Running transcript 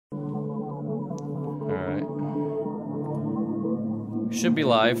Alright. Should be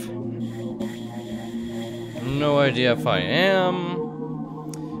live. No idea if I am.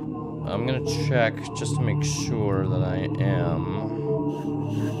 I'm gonna check just to make sure that I am.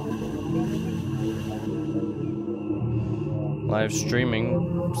 Live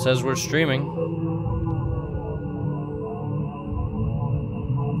streaming. Says we're streaming.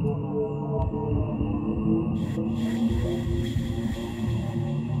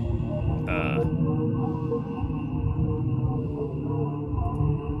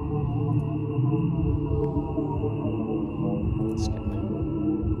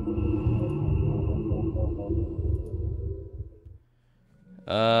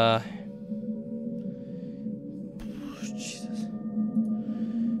 Jesus.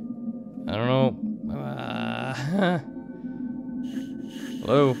 I don't know.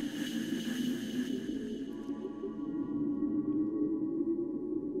 Hello.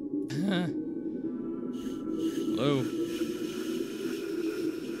 Hello.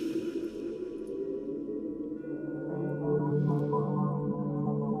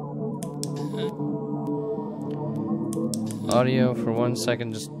 Audio for 1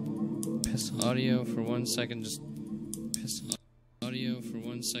 second, just piss. Audio for 1 second, just piss. Audio for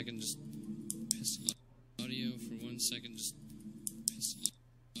 1 second, just piss. Audio for 1 second, just piss.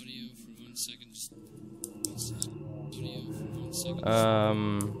 Audio for 1 second, just piss. Audio for 1 second.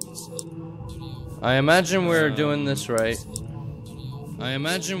 I imagine we're doing this right. I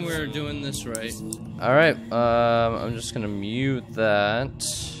imagine we're doing this right. Alright, I'm just gonna mute that.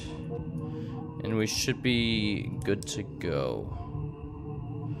 And we should be good to go.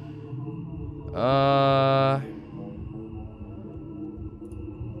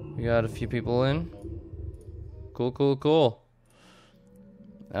 We got a few people in. Cool, cool, cool.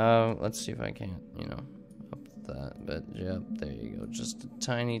 Let's see if I can't, you know, up that bit. Yep, there you go. Just a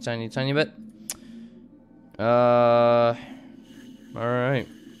tiny, tiny, tiny bit. Alright.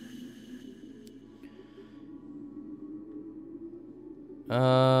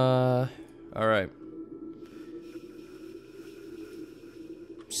 Alright.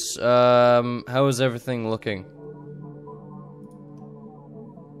 How is everything looking?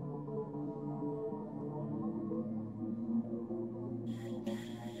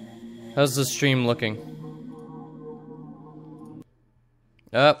 How's the stream looking?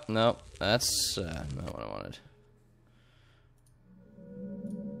 Oh, no, that's not what I wanted.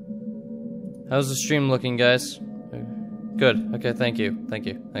 How's the stream looking, guys? Good. Okay, thank you. Thank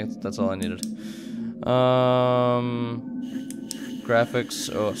you. That's all I needed. Graphics,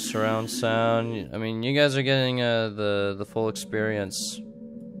 oh, surround sound. I mean, you guys are getting the full experience.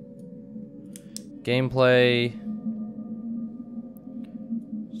 Gameplay,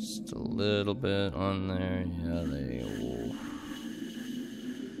 just a little bit on there. Yeah, there you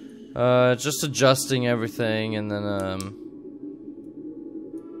go. Just adjusting everything, and then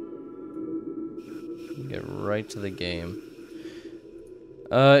get right to the game.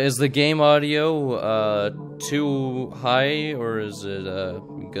 Is the game audio too high, or is it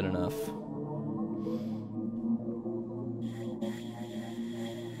good enough?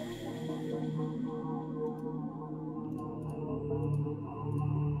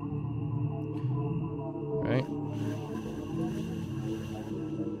 Right.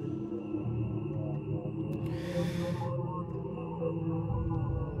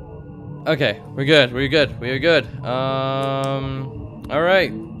 Okay, we're good. We're good. We're good.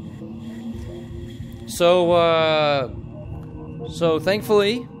 Alright. So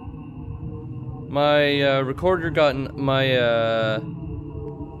thankfully, my recorder got my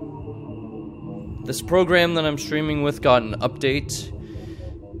this program that I'm streaming with got an update.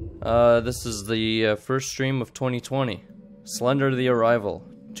 This is the first stream of 2020. Slender the Arrival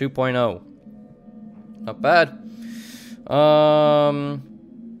 2.0. Not bad.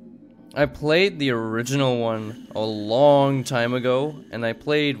 I played the original one a long time ago, and I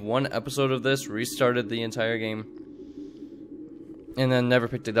played one episode of this, restarted the entire game, and then never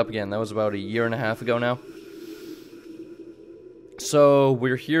picked it up again. That was about 1.5 years ago now. So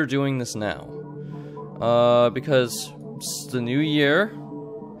we're here doing this now, because it's the new year.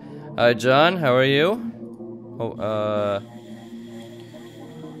 Hi John, how are you? Oh,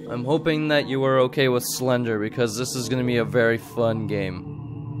 I'm hoping that you are okay with Slender, because this is gonna be a very fun game.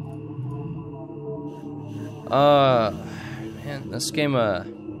 Man, this game, I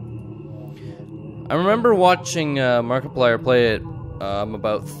remember watching Markiplier play it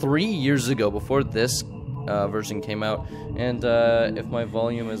about 3 years ago, before this version came out, and if my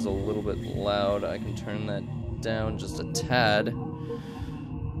volume is a little bit loud, I can turn that down just a tad.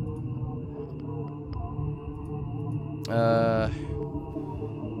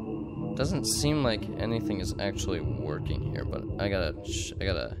 Doesn't seem like anything is actually working here, but I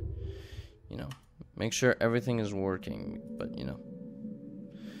gotta, you know, make sure everything is working, but, you know.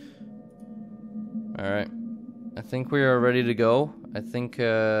 Alright. I think we are ready to go. I think,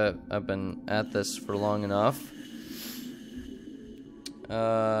 I've been at this for long enough.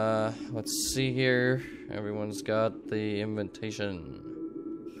 Let's see here. Everyone's got the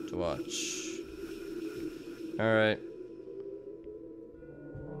invitation to watch. Alright.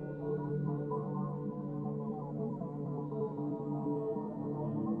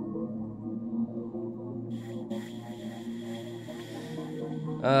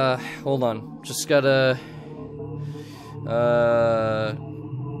 Hold on. Just gotta,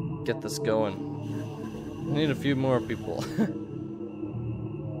 get this going. I need a few more people.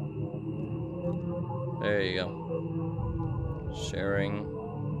 There you go. Sharing.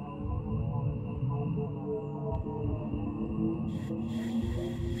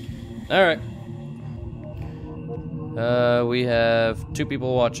 Alright. We have 2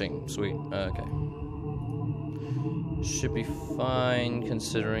 people watching. Sweet. Okay. Should be fine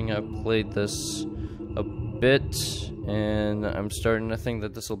considering I've played this a bit, and I'm starting to think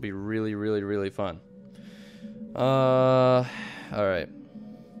that this will be really, really, really fun. Alright.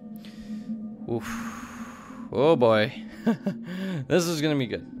 Oof. Oh boy. This is gonna be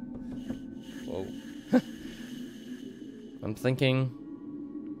good. Whoa. I'm thinking.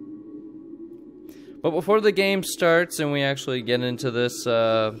 But before the game starts and we actually get into this,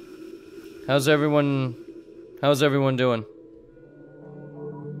 how's everyone doing?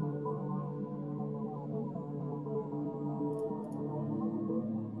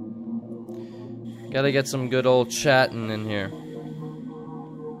 Gotta get some good old chatting in here.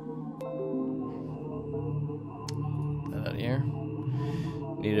 Get that out of here.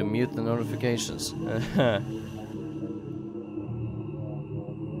 Need to mute the notifications.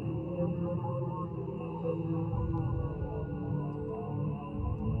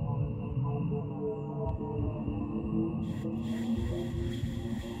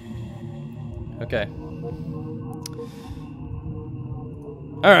 Okay.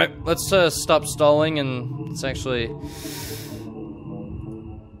 Alright, let's stop stalling and let's actually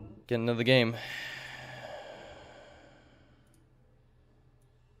get into the game.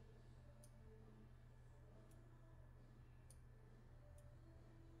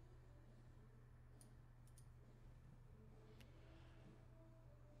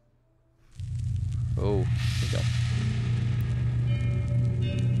 Oh, here we go.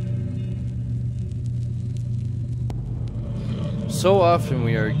 So often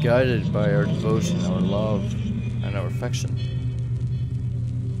we are guided by our devotion, our love, and our affection.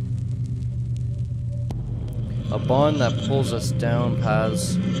 A bond that pulls us down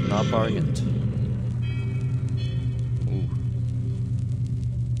paths not bargained. Ooh.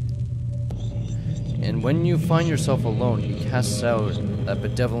 And when you find yourself alone, he casts out that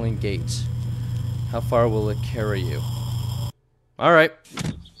bedeviling gate. How far will it carry you? Alright.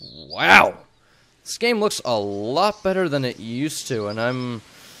 Wow! This game looks a lot better than it used to, and I'm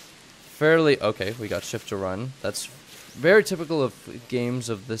fairly... Okay, we got shift to run. That's very typical of games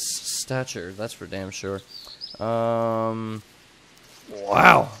of this stature, that's for damn sure. Wow!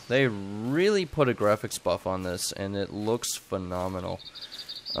 They really put a graphics buff on this, and it looks phenomenal.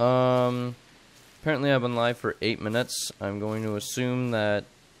 Apparently I've been live for 8 minutes. I'm going to assume that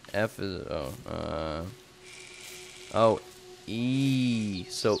F is... E.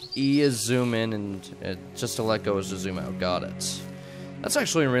 So E is zoom in, and just to let go is to zoom out. Got it. That's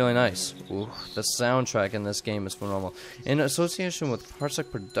actually really nice. Ooh, the soundtrack in this game is phenomenal. In association with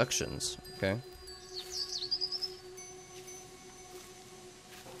Parsec Productions. Okay.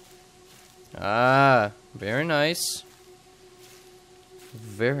 Ah, very nice.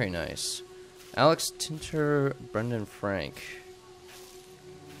 Very nice. Alex Tinter, Brendan Frank.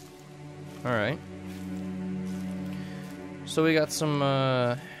 Alright. So we got some,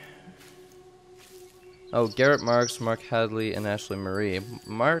 oh, Garrett Marks, Mark Hadley, and Ashley Marie.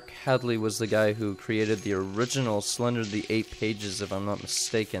 Mark Hadley was the guy who created the original Slender the 8 Pages, if I'm not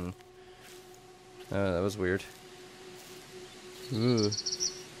mistaken. That was weird. Ooh.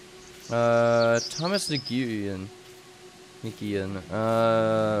 Thomas Nikian.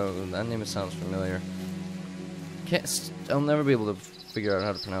 That name sounds familiar. I'll never be able to figure out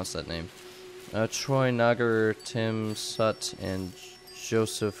how to pronounce that name. Troy Nagar, Tim Sutt, and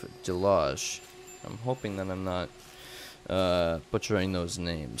Joseph Delage. I'm hoping that I'm not butchering those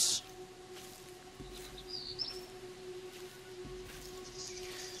names.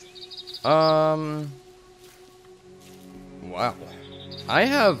 Wow. I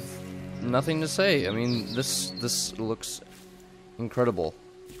have nothing to say. I mean, this looks incredible.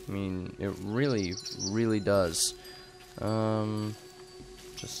 I mean, it really, really does.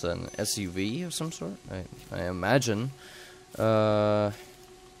 Just an SUV of some sort, I imagine.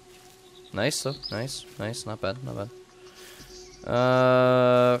 Nice though, nice, not bad, not bad.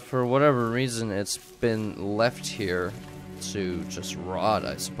 For whatever reason, it's been left here to just rot,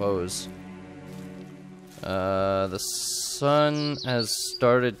 I suppose. The sun has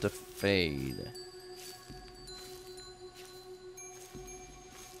started to fade.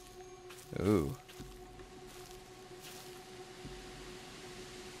 Ooh.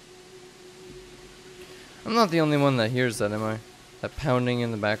 I'm not the only one that hears that, am I? That pounding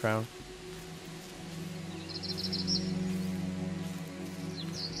in the background.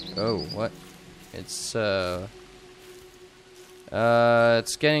 Oh, what? It's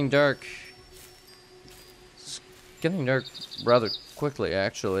getting dark. It's getting dark rather quickly,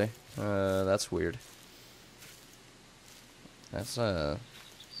 actually. That's weird. That's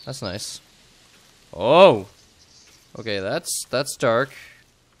nice. Oh! Okay, that's dark.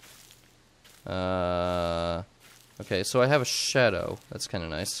 Okay, so I have a shadow. That's kind of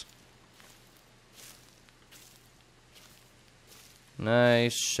nice.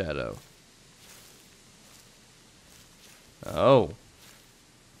 Nice shadow. Oh.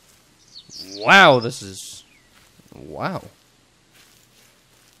 Wow, this is... Wow.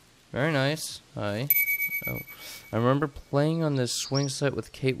 Very nice. Hi. Oh. I remember playing on this swing set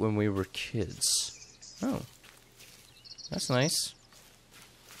with Kate when we were kids. Oh. That's nice.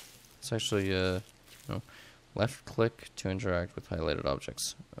 It's actually, no. Left click to interact with highlighted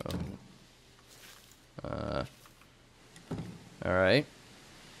objects. Oh. Alright.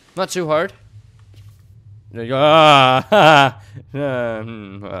 Not too hard.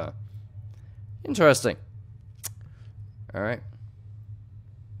 Interesting. Alright.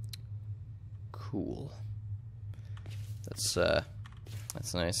 Cool. That's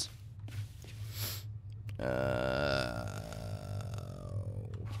nice.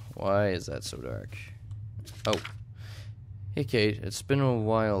 Why is that so dark? Oh. Hey Kate, it's been a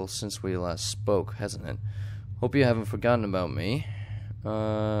while since we last spoke, hasn't it? Hope you haven't forgotten about me.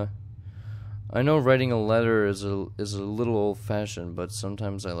 I know writing a letter is a little old-fashioned, but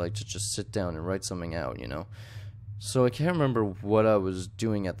sometimes I like to just sit down and write something out, you know? So I can't remember what I was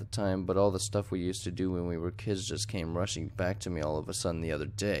doing at the time, but all the stuff we used to do when we were kids just came rushing back to me all of a sudden the other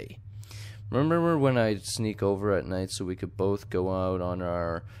day. Remember when I'd sneak over at night so we could both go out on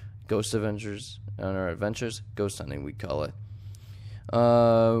our ghost adventures? Ghost hunting, we call it.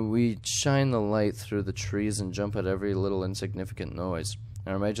 We'd shine the light through the trees and jump at every little insignificant noise.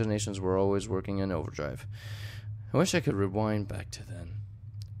 Our imaginations were always working in overdrive. I wish I could rewind back to then.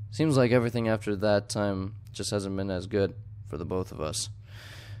 Seems like everything after that time just hasn't been as good for the both of us.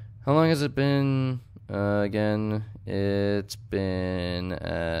 How long has it been? Again, it's been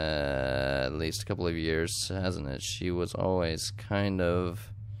at least a couple of years, hasn't it? She was always kind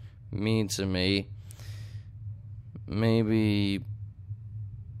of mean to me. Maybe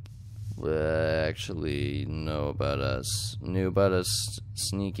actually knew about us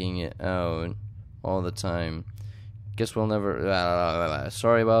sneaking it out all the time. Guess we'll never...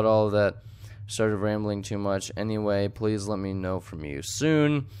 Sorry about all of that. Started rambling too much. Anyway, please let me know from you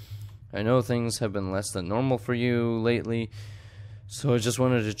soon. I know things have been less than normal for you lately, so I just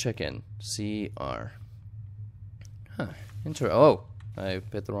wanted to check in. CR. Huh. Oh, I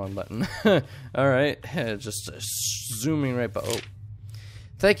hit the wrong button. Alright, just zooming right by... Oh.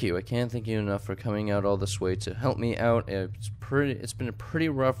 Thank you. I can't thank you enough for coming out all this way to help me out. It's been a pretty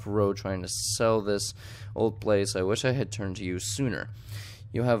rough road trying to sell this old place. I wish I had turned to you sooner.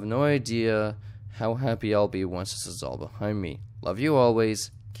 You have no idea how happy I'll be once this is all behind me. Love you always,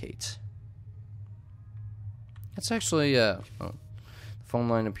 Kate. That's actually, oh, the phone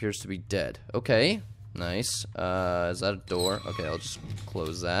line appears to be dead. Okay, nice. Is that a door? Okay, I'll just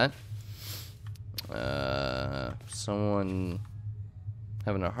close that. Someone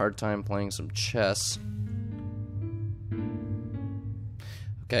having a hard time playing some chess.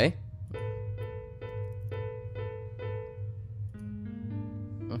 Okay.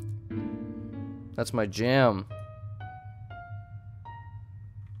 That's my jam.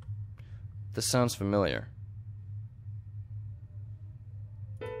 This sounds familiar.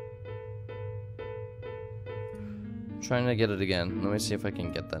 I'm trying to get it again. Let me see if I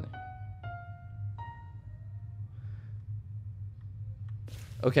can get that.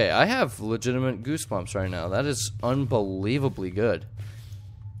 Okay, I have legitimate goosebumps right now. That is unbelievably good.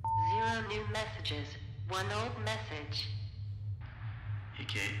 0 new messages. 1 old message. Hey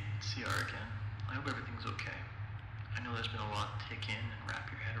Kate, it's CR again. I hope everything's okay. I know there's been a lot to take in and wrap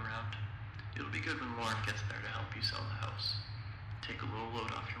your head around. It'll be good when Lauren gets there to help you sell the house. take a little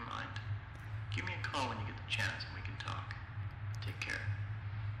load off your mind. Give me a call when you get the chance and we can talk. Take care.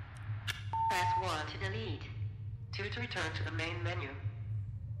 Press 1 to delete. 2 to return to the main menu.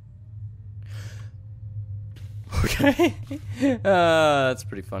 Okay. That's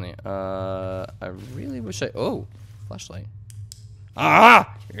pretty funny. I really wish I... Oh, flashlight.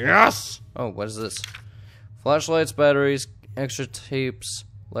 Ah! Yes! Oh, what is this? Flashlights, batteries, extra tapes,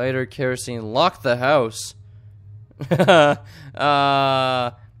 lighter, kerosene. Lock the house.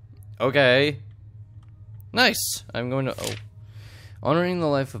 Okay. Nice. I'm going to... Oh. Honoring the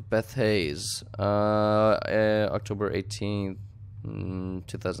life of Beth Hayes. October 18th,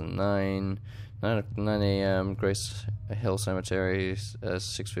 2009. 9 a.m. Grace Hill Cemetery,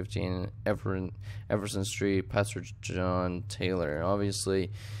 615 Everson Street, Pastor John Taylor. Obviously,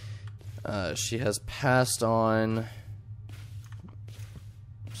 she has passed on,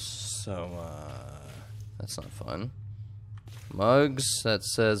 so that's not fun. Mugs that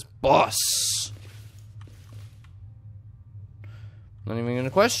says boss. Not even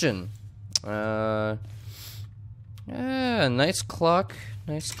gonna question. Yeah, nice clock.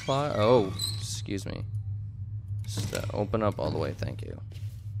 Nice clock. Oh, excuse me. Just open up all the way, thank you.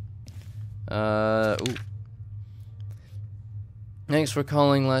 Ooh. Thanks for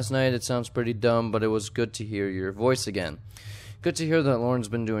calling last night. It sounds pretty dumb, but it was good to hear your voice again. Good to hear that Lauren's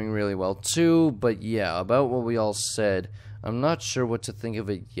been doing really well too, but yeah, about what we all said, I'm not sure what to think of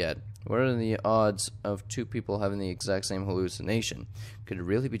it yet. What are the odds of two people having the exact same hallucination? Could it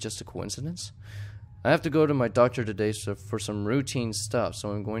really be just a coincidence? I have to go to my doctor today for some routine stuff,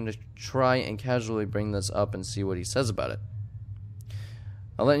 so I'm going to try and casually bring this up and see what he says about it.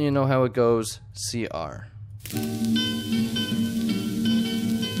 I'll let you know how it goes. CR.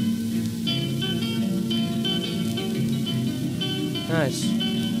 Nice.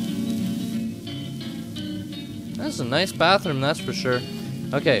 That's a nice bathroom, that's for sure.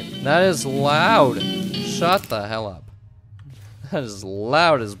 Okay, that is loud. Shut the hell up. That is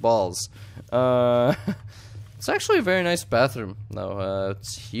loud as balls. It's actually a very nice bathroom, though.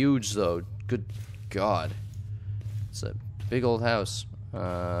 It's huge, though. Good God. It's a big old house.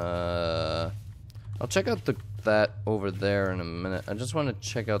 I'll check out that over there in a minute. I just want to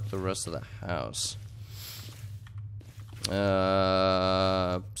check out the rest of the house.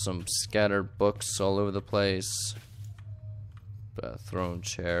 Some scattered books all over the place. Thrown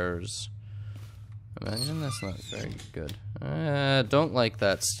chairs. Imagine that's not very good. Don't like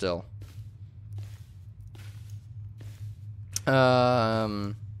that still.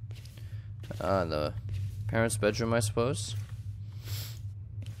 The parents' bedroom, I suppose.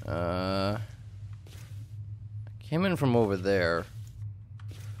 Came in from over there.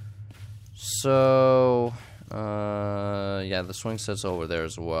 So, yeah, the swing set's over there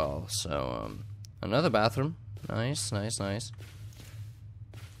as well. So, another bathroom. Nice, nice, nice.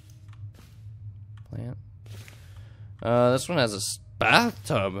 Plant. This one has a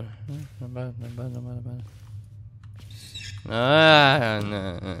bathtub.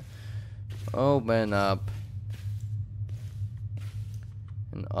 Open up.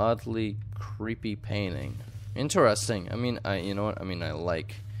 An oddly creepy painting. Interesting. I mean, you know what? I mean, I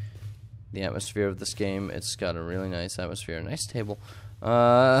like the atmosphere of this game. It's got a really nice atmosphere. Nice table.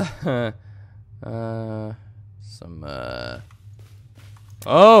 Oh,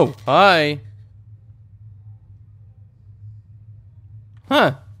 hi.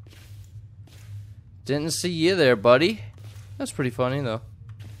 Huh. Didn't see you there, buddy. That's pretty funny, though.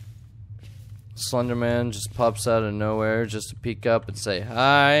 Slender Man just pops out of nowhere just to peek up and say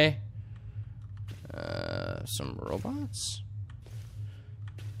hi. Some robots?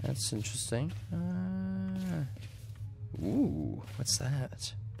 That's interesting. Ooh, what's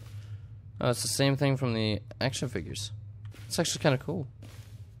that? Oh, it's the same thing from the action figures. It's actually kind of cool.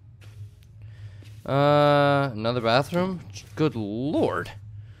 Another bathroom? Good lord.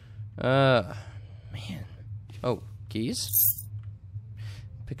 Man. Oh, keys?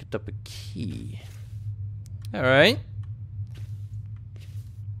 Picked up a key. Alright.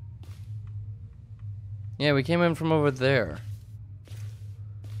 Yeah, we came in from over there.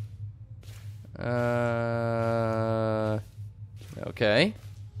 Okay.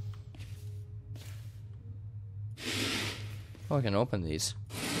 Oh, I can open these.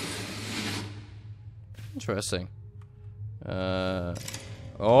 Interesting. Oh.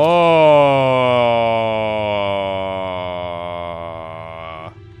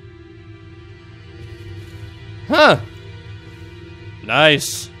 Huh.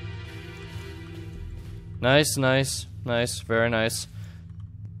 Nice. Nice, nice, nice, very nice.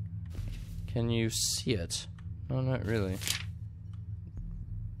 Can you see it? No, not really.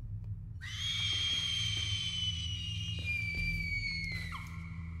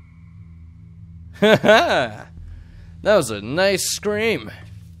 Haha! That was a nice scream.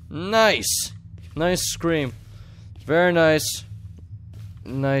 Nice. Nice scream. Very nice.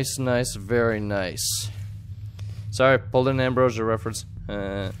 Nice, nice, very nice. Sorry, pulled an Ambrosia reference.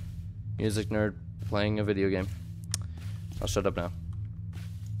 Music nerd playing a video game. I'll shut up now.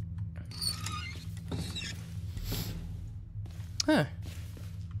 Huh.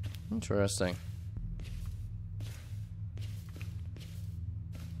 Interesting.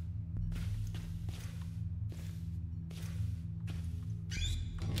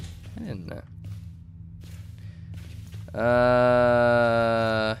 I didn't know.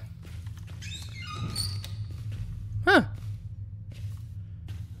 Huh.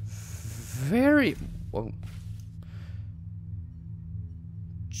 Very. Whoa.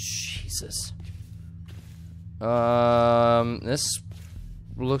 Jesus. This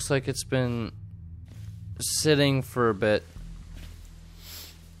looks like it's been sitting for a bit.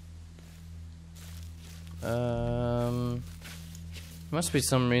 Must be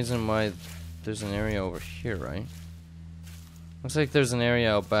some reason why there's an area over here, right? Looks like there's an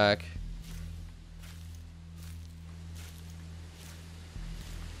area out back.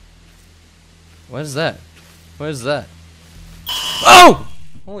 What is that? What is that? Oh!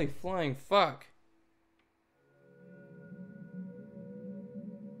 Holy flying fuck.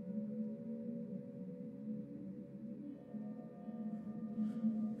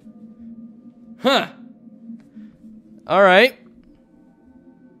 Huh. Alright.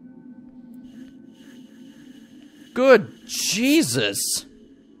 Good Jesus.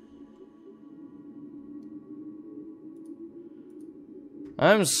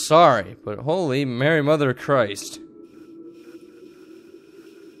 I'm sorry, but holy Mary Mother of Christ.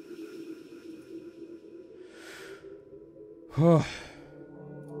 Oh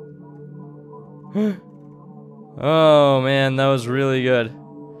man, that was really good.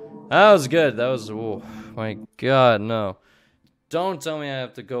 That was good. That was, oh my god, no. Don't tell me I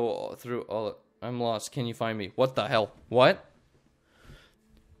have to go through all of, I'm lost. Can you find me? What the hell? What?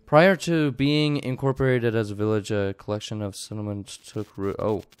 Prior to being incorporated as a village, a collection of settlements took root.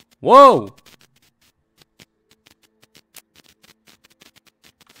 Oh. Whoa!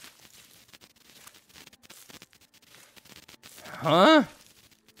 Huh?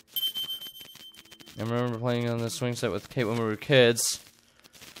 I remember playing on the swing set with Kate when we were kids.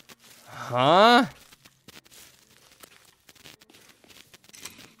 Huh?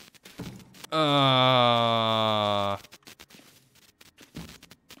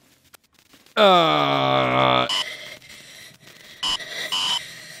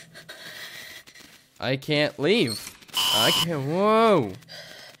 I can't leave. I can't. Whoa.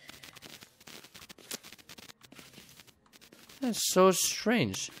 That's so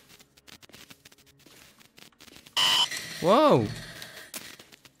strange. Whoa.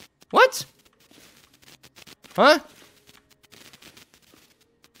 What? Huh?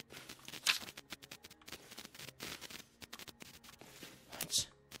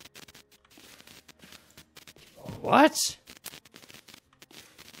 What?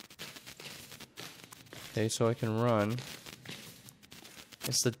 Okay, so I can run.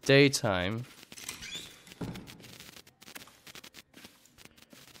 It's the daytime.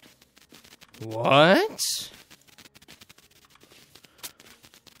 What?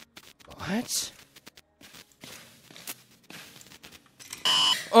 What?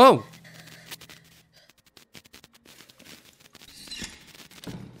 Oh!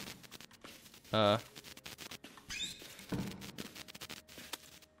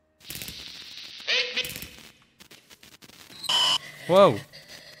 Whoa.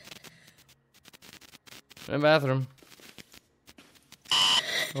 In the bathroom.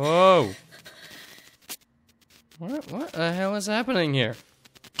 Whoa. What the hell is happening here?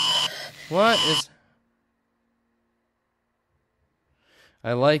 What is...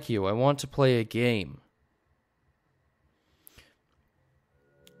 I like you. I want to play a game.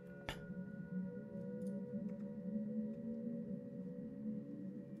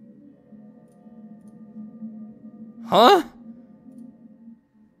 Huh?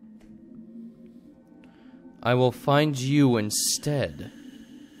 I will find you instead.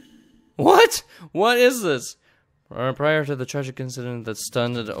 What? What is this? Prior to the tragic incident that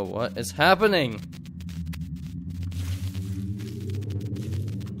stunned... Oh, what is happening?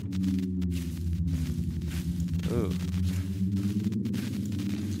 Ooh.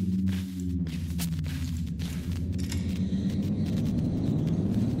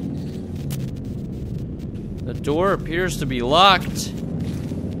 The door appears to be locked.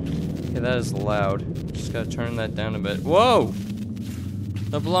 Okay, that is loud. Just gotta turn that down a bit. Whoa!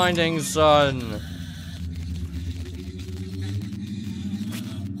 The blinding sun.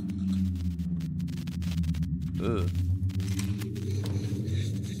 Ugh.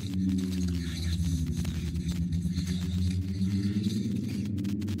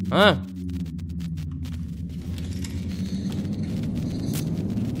 Huh?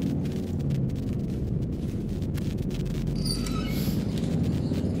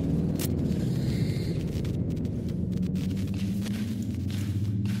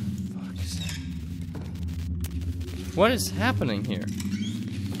 What is happening here?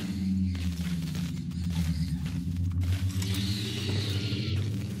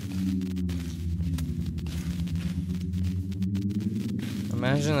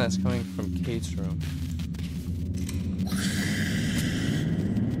 Imagine that's coming from Kate's room.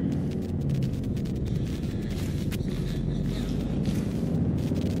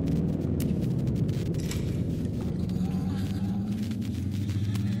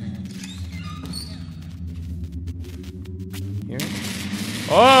 Here?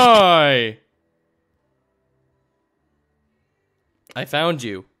 Oi! I found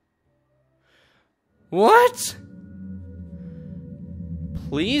you. What?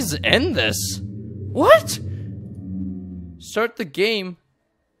 Please end this. What? Start the game.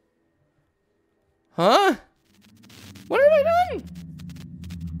 Huh? What have I done?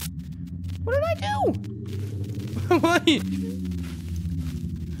 What did I do? Wait.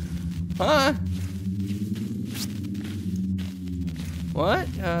 Huh? What?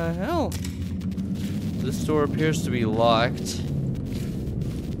 Hell? This door appears to be locked.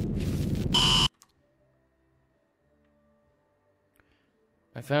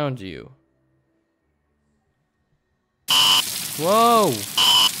 I found you. Whoa! What's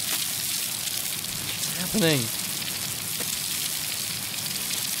happening?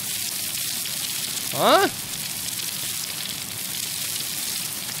 Huh?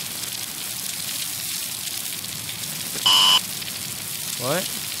 What?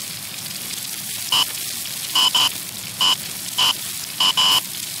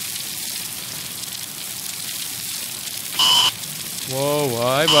 Whoa,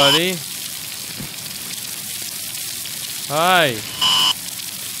 hi, buddy. Hi.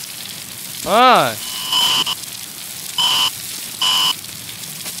 Ah.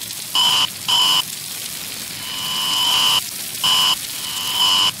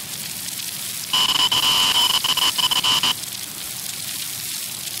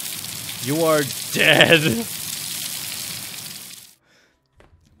 You are dead.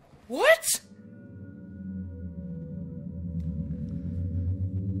 What?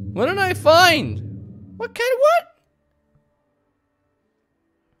 What did I find? What kind of what?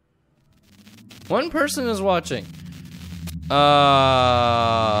 One person is watching.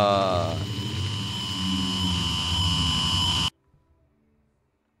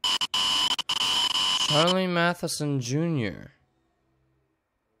 Charlie Matheson Jr.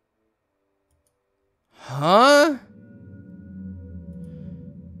 Huh?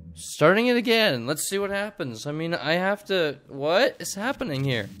 Starting it again. Let's see what happens. I mean, I have to... What is happening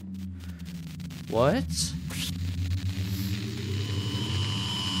here? What?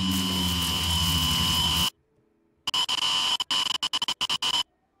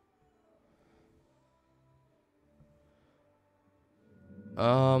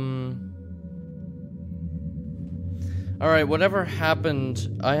 Alright, whatever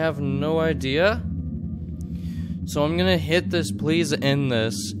happened, I have no idea. So I'm gonna hit this, please end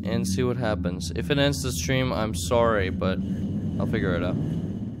this, and see what happens. If it ends the stream, I'm sorry, but I'll figure it out.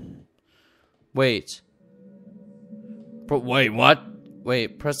 Wait. But wait, what?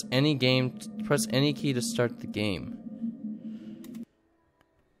 Wait, press any key to start the game.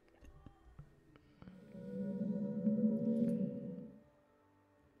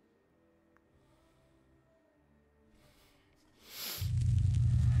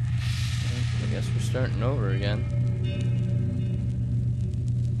 I guess we're starting over again.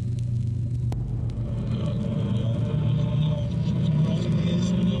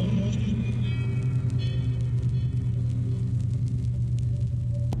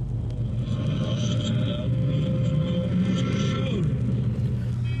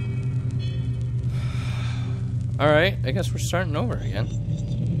 Alright, I guess we're starting over again.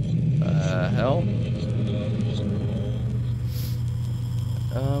 Hell?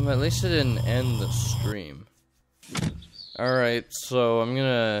 At least it didn't end the stream. Alright, so I'm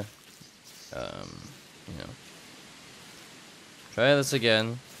gonna, you know, try this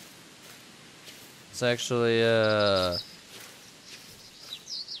again. It's actually,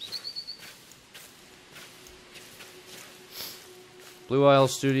 Blue Isle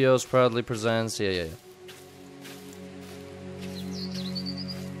Studios proudly presents, yeah.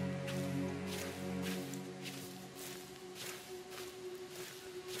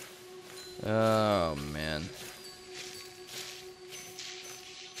 Oh, man.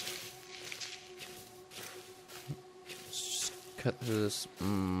 cut through this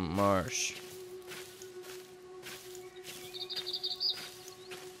marsh.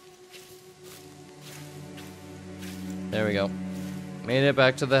 There we go. Made it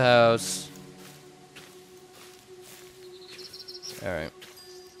back to the house. Alright.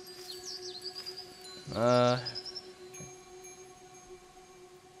 Alright.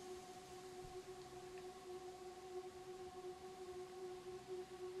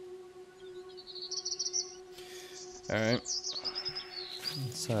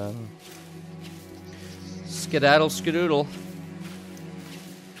 Let's skedaddle skadoodle.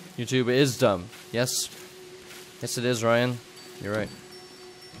 YouTube is dumb. Yes. Yes it is, Ryan. You're right.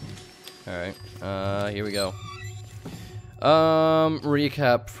 Alright. Here we go.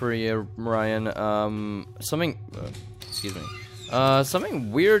 Recap for you, Ryan. Excuse me.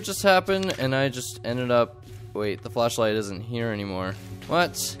 Something weird just happened, and I just ended up. Wait, the flashlight isn't here anymore.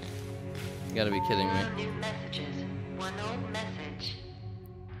 What? You gotta be kidding me. New messages. One old message.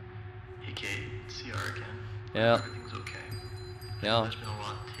 Hey Kate, CR again. Yeah. Everything's okay. Yeah. There's been a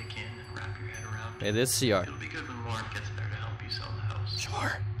lot to take in and wrap your head around. It is CR. It'll be good when Lauren gets there to help you sell the house.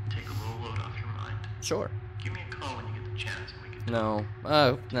 Sure. Take a little load off your mind. Sure. Give me a call when you get the chance and we can No.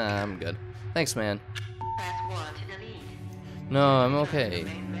 Oh, nah, I'm good. Thanks, man. Press 1 to delete. No, I'm okay.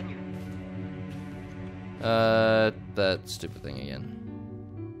 Main menu. That stupid thing again.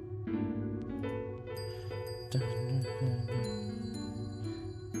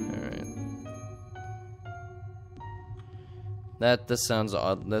 Alright. This sounds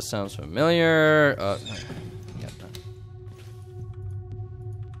odd. This sounds familiar.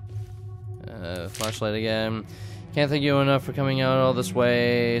 Flashlight again. Can't thank you enough for coming out all this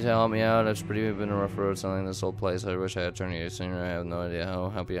way to help me out. It's pretty been a rough road selling this old place. I wish I had turned to you sooner. I have no idea how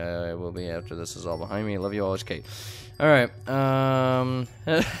happy I will be after this is all behind me. Love you always, Kate. Alright, I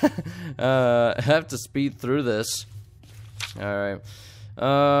have to speed through this. Alright.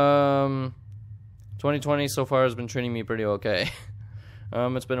 2020 so far has been treating me pretty okay.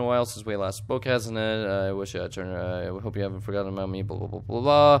 It's been a while since we last spoke, hasn't it? I wish I had turned. I hope you haven't forgotten about me. Blah blah blah blah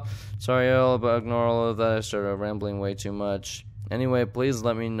blah. Sorry, I'll ignore all of that. I started rambling way too much. Anyway, please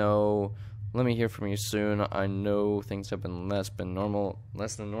let me know. Let me hear from you soon. I know things have been less than normal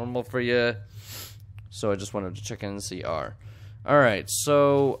for you. So I just wanted to check in and see R. All right,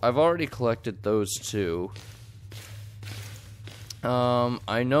 so I've already collected those two.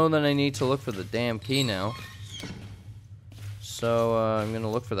 I know that I need to look for the damn key now. So, I'm gonna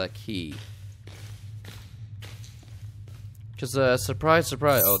look for that key. Cause, surprise,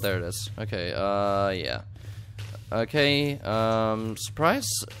 surprise. Oh, there it is. Okay, yeah. Okay,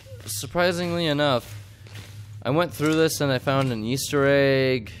 surprisingly enough, I went through this and I found an Easter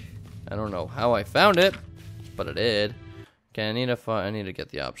egg. I don't know how I found it, but I did. Okay, I need to get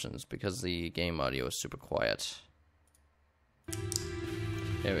the options because the game audio is super quiet.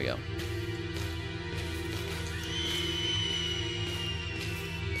 There we go.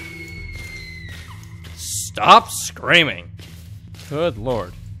 Stop screaming! Good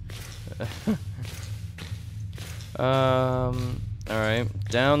lord. Alright.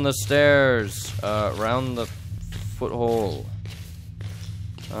 Down the stairs. Around the foothole.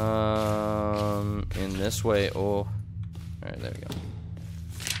 In this way. Oh. Alright, there we go.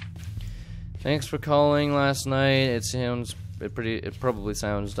 Thanks for calling last night. It probably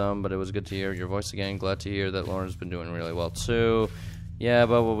sounds dumb, but it was good to hear your voice again. Glad to hear that Lauren's been doing really well too. Yeah,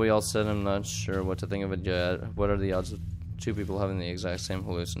 but what we all said, I'm not sure what to think of it yet. What are the odds of two people having the exact same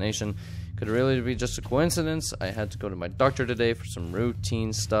hallucination? Could it really be just a coincidence? I had to go to my doctor today for some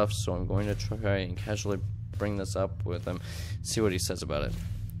routine stuff, so I'm going to try and casually bring this up with him, see what he says about it.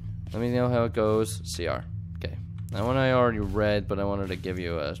 Let me know how it goes. CR. Okay. That one I already read, but I wanted to give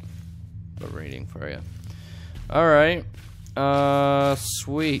you a reading for you. Alright.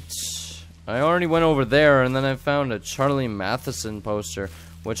 Sweet. I already went over there, and then I found a Charlie Matheson poster,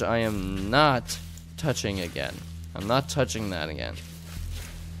 which I am not touching again. I'm not touching that again.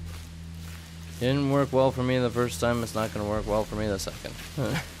 Didn't work well for me the first time, it's not going to work well for me the second.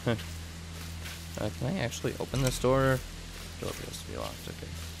 Can I actually open this door? Door appears to be locked, okay.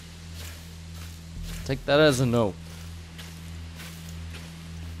 Take that as a no.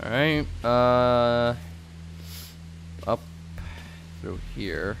 Alright, up through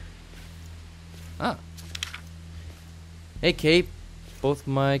here. Ah. Hey, Kate. Both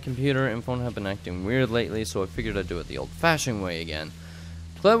my computer and phone have been acting weird lately, so I figured I'd do it the old-fashioned way again.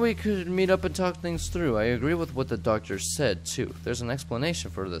 Glad we could meet up and talk things through. I agree with what the doctor said, too. There's an explanation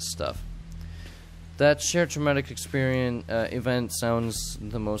for this stuff. That shared traumatic experience event sounds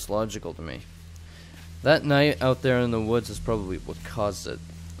the most logical to me. That night out there in the woods is probably what caused it.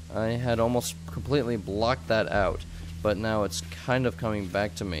 I had almost completely blocked that out. but now it's kind of coming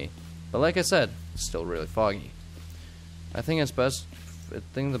back to me. But like I said, it's still really foggy. I think it's best. I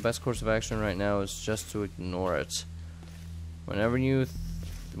think the best course of action right now is just to ignore it. Whenever you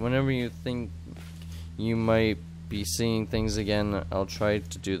think you might be seeing things again, I'll try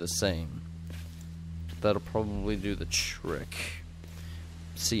to do the same. That'll probably do the trick.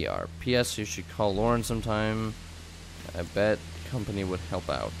 CR. P.S. You should call Lauren sometime. I bet company would help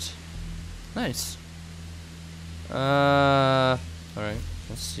out. Nice. Alright.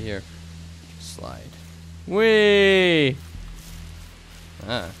 Let's see here. Slide. Whee!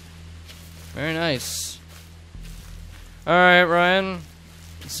 Ah. Very nice. Alright, Ryan.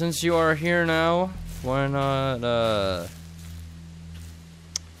 Since you are here now, why not,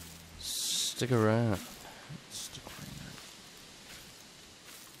 stick around.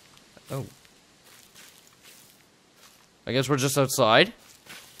 Oh. I guess we're just outside?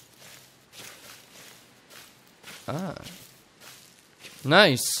 Ah.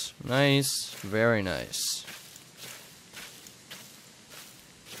 Nice. Nice. Very nice.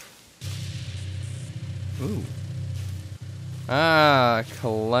 Ooh. Ah,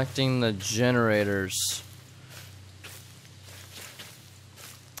 collecting the generators.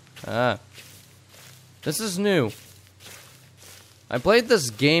 Ah. This is new. I played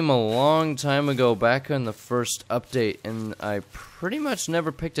this game a long time ago, back in the first update, and I pretty much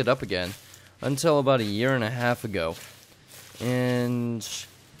never picked it up again until about a year and a half ago. And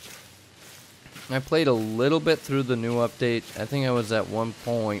I played a little bit through the new update. I think I was at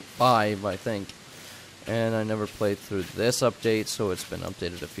 1.5, I think. And I never played through this update, so it's been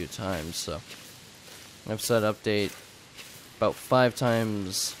updated a few times. So I've said update about 5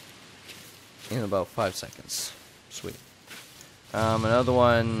 times in about 5 seconds. Sweet. Another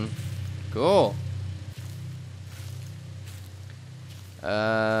one. Cool.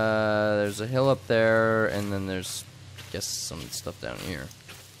 There's a hill up there, and then there's, I guess, some stuff down here.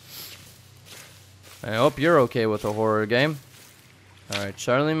 I hope you're okay with a horror game. Alright,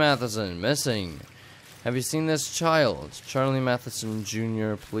 Charlie Matheson, missing. Have you seen this child? Charlie Matheson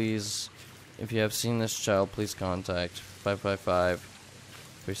Jr., please. If you have seen this child, please contact 555-3799.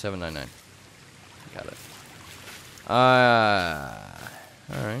 Got it.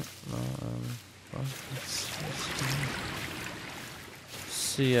 Alright. Well, let's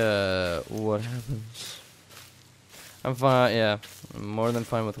see, what happens. I'm fine, yeah. I'm more than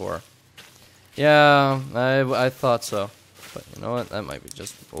fine with horror. Yeah, I thought so. But you know what? That might be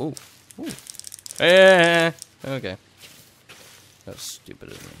just, ooh. Okay. That was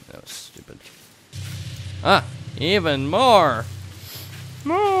stupid of me. That was stupid. Ah! Even more!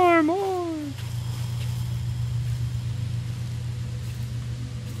 More!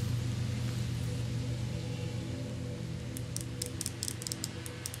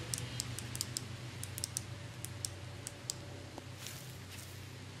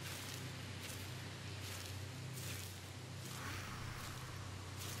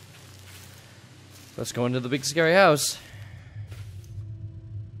 Let's go into the big scary house.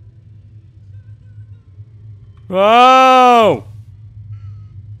 Whoa!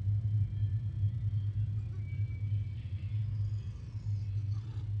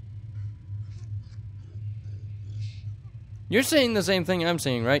 You're saying the same thing I'm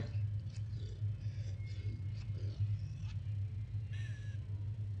saying, right?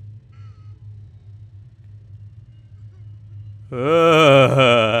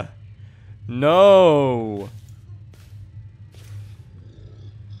 No.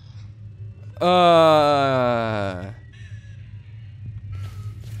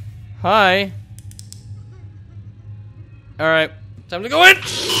 Hi. Alright. Time to go in.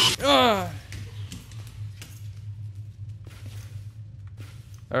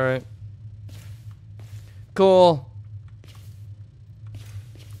 Alright. Cool.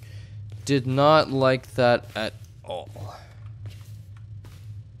 Did not like that at all.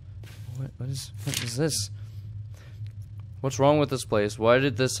 What is this? What's wrong with this place? Why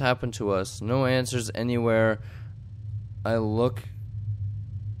did this happen to us? No answers anywhere. Am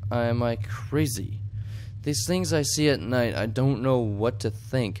I crazy? These things I see at night, I don't know what to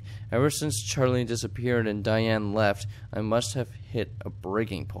think. Ever since Charlie disappeared and Diane left, I must have hit a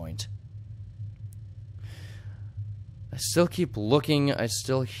breaking point. I still keep looking. I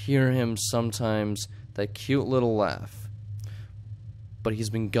still hear him sometimes. That cute little laugh. But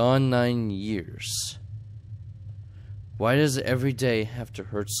he's been gone 9 years. Why does every day have to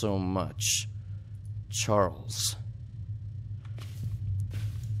hurt so much? Charles.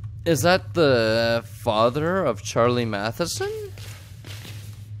 Is that the father of Charlie Matheson?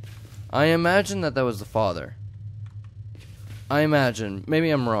 I imagine that was the father. I imagine.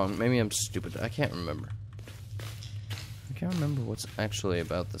 Maybe I'm wrong. Maybe I'm stupid. I can't remember. can't remember what's actually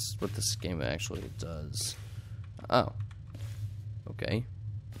about this, what this game actually does. Oh. Okay.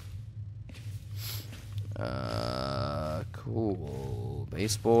 Cool.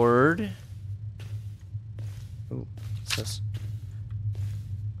 Baseboard. Ooh, what's this?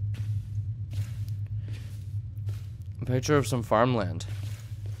 A picture of some farmland.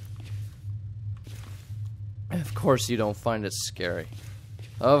 Of course you don't find it scary.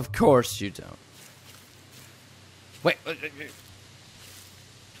 Of course you don't. Wait.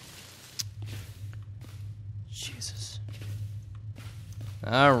 Jesus.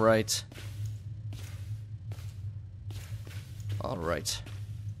 Alright. Alright.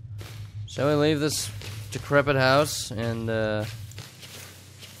 Shall we leave this decrepit house and, oh,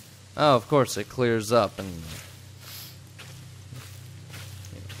 of course, it clears up and...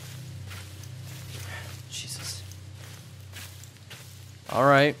 Jesus.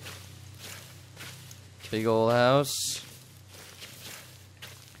 Alright. Big old house.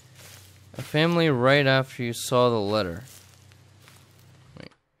 A family right after you saw the letter.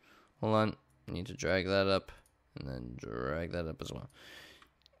 Wait. Hold on. I need to drag that up. And then drag that up as well.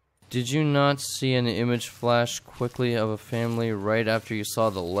 Did you not see an image flash quickly of a family right after you saw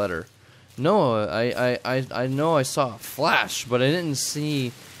the letter? No, I know I saw a flash, but I didn't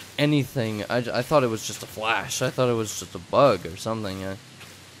see anything. I thought it was just a flash. I thought it was just a bug or something.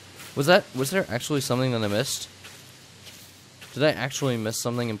 Was there actually something that I missed? Did I actually miss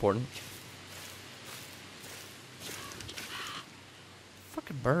something important?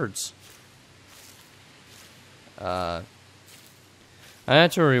 Fucking birds. I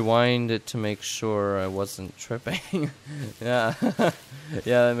had to rewind it to make sure I wasn't tripping. Yeah.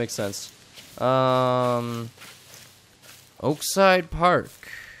 Yeah, that makes sense. Oakside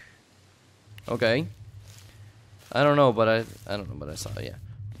Park. Okay. I don't know, but I saw it, yeah.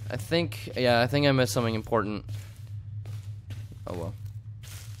 I think I missed something important. Oh well.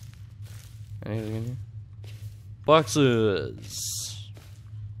 Anything in here? Boxes.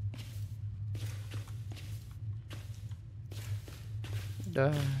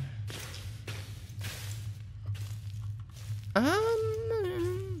 Can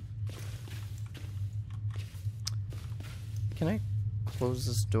I close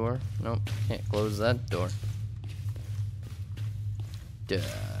this door? Nope, can't close that door. Duh.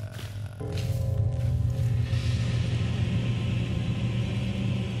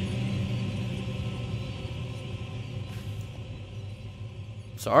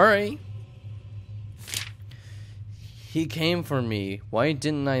 Sorry. He came for me. Why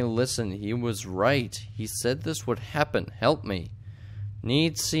didn't I listen? He was right. He said this would happen. Help me.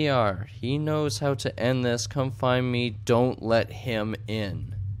 Need CR. He knows how to end this. Come find me. Don't let him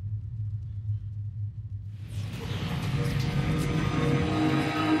in.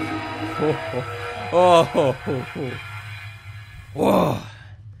 Whoa.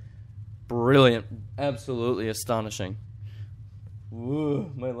 Brilliant. Absolutely astonishing.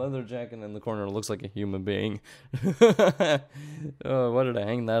 Whoa, my leather jacket in the corner looks like a human being. Oh, why did I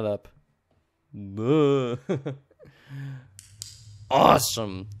hang that up?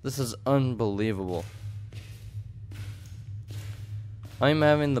 Awesome. This is unbelievable. I'm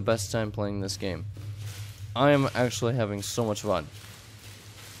having the best time playing this game. I am actually having so much fun.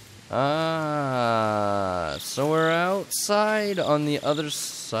 So we're outside on the other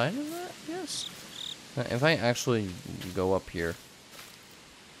side of that, yes? If I actually go up here.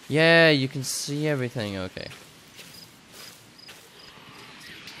 Yeah, you can see everything, okay.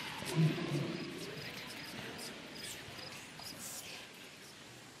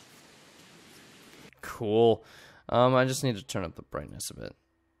 Cool. I just need to turn up the brightness a bit.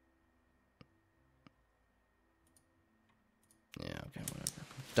 Yeah, okay, whatever.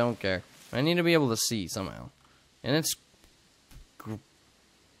 Don't care. I need to be able to see somehow. And it's...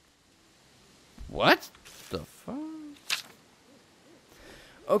 What the fuck?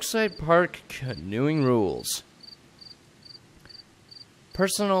 Oakside Park canoeing rules.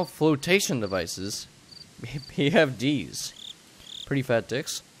 Personal flotation devices. PFDs. Pretty fat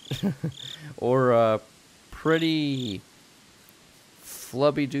dicks. Or, pretty...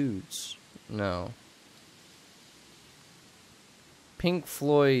 flubby dudes. No. Pink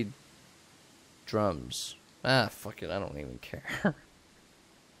Floyd drums. Ah, fuck it, I don't even care.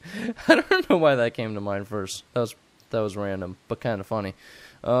 I don't know why that came to mind first. That was random, but kind of funny.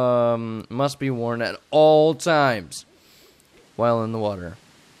 Must be worn at all times while in the water.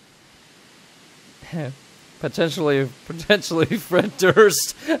 potentially Fred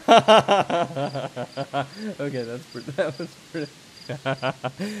Durst. Okay, that was pretty.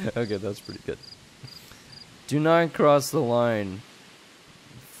 Okay, that's pretty good. Do not cross the line.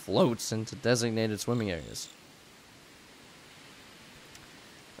 Floats into designated swimming areas.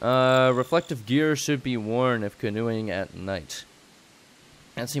 Reflective gear should be worn if canoeing at night.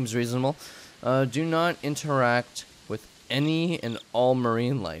 That seems reasonable. Do not interact with any and all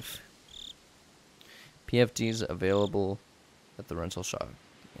marine life. PFDs available at the rental shop.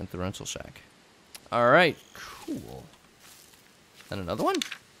 All right, cool. And another one?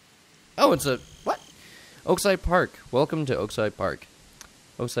 Oh, it's a what? Oakside Park. Welcome to Oakside Park.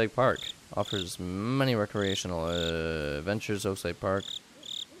 Oakside Park offers many recreational adventures. Oakside Park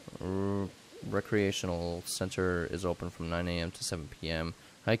Recreational Center is open from 9 a.m. to 7 p.m.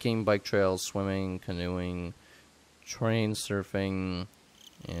 Hiking, bike trails, swimming, canoeing, train surfing,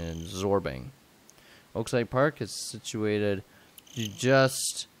 and zorbing. Oakside Park is situated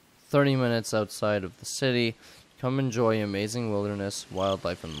just 30 minutes outside of the city. Come enjoy amazing wilderness,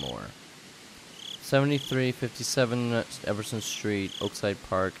 wildlife, and more. 7357 Everson Street, Oakside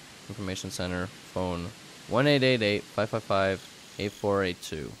Park Information Center. Phone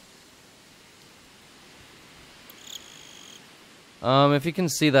 1-888-555-8482. If you can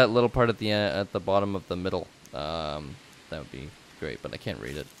see that little part at the bottom of the middle, that would be great, but I can't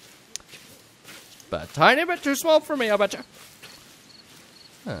read it. But a tiny bit too small for me, I betcha.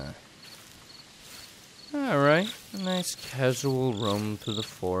 Huh. Alright, a nice casual roam through the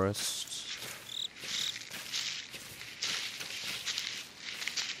forest.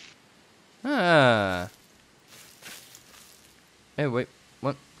 Ah. Hey, wait,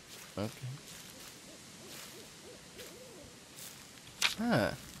 what? Okay.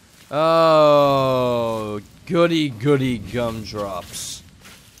 Huh. Oh, goody goody gumdrops.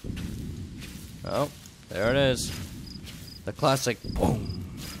 Oh, there it is. The classic boom.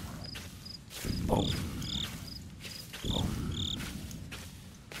 Boom. Boom.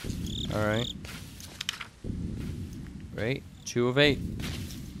 Alright. Great. 2 of 8.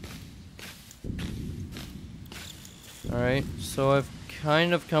 Alright, so I've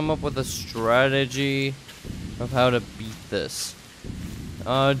kind of come up with a strategy of how to beat this.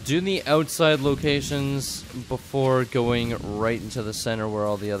 Do the outside locations before going right into the center where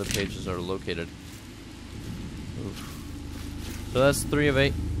all the other pages are located. Oof. So that's 3 of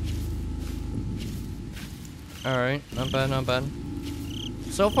 8. Alright, not bad, not bad.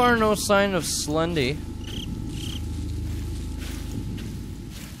 So far, no sign of Slender.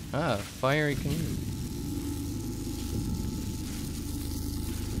 Ah, fiery canoe.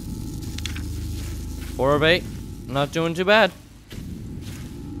 Four of 8. Not doing too bad.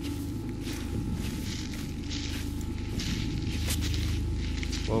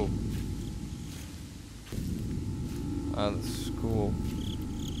 Whoa. Ah, that's cool.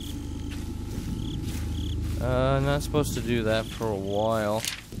 Not supposed to do that for a while.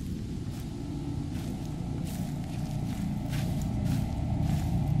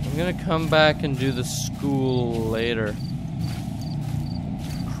 I'm gonna come back and do the school later.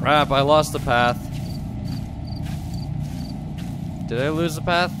 Crap, I lost the path. Did I lose the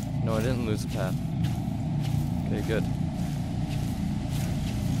path? No, I didn't lose the path. Okay, good.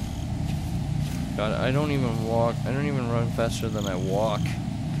 God, I don't even walk. I don't even run faster than I walk.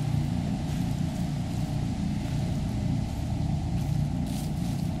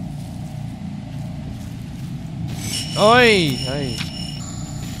 Oi! Hey.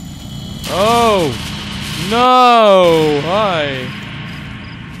 Oh! No! Hi!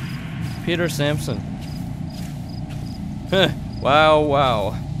 Peter Sampson. Wow,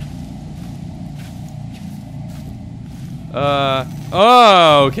 wow.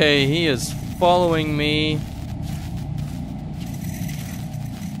 Oh, okay, he is following me.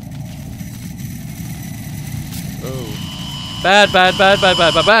 Oh. Bad, bad, bad, bad,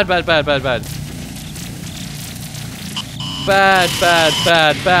 bad, bad, bad, bad, bad, bad, bad. Bad, bad,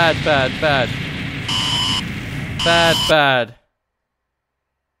 bad, bad, bad, bad. Bad, bad.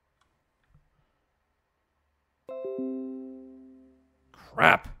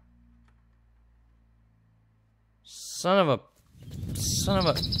 Crap. Son of a...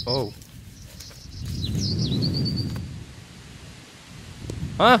 Oh.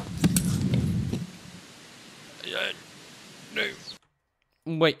 Huh?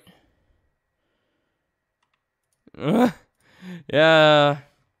 Wait. Yeah.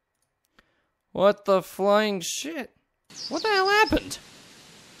 What the flying shit? What the hell happened?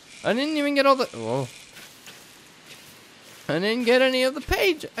 I didn't even get all the... Whoa. I didn't get any of the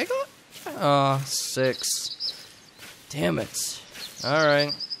page. I got... Oh, 6. Damn it.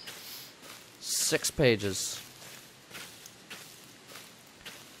 Alright. 6 pages.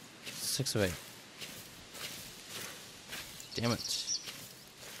 6 of 8. Damn it.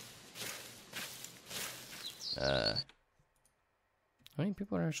 How many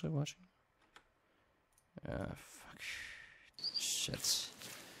people are actually watching? Fuck. Shit.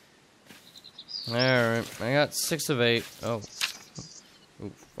 Alright, I got 6 of 8. Oh.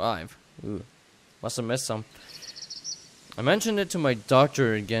 Ooh, 5. Ooh. Must have missed some. I mentioned it to my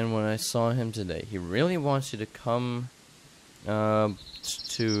doctor again when I saw him today. He really wants you to come he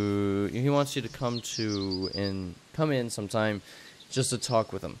wants you to come in sometime just to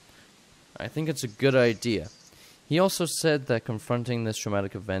talk with him. I think it's a good idea. He also said that confronting this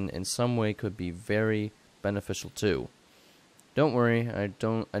traumatic event in some way could be very beneficial too. Don't worry, I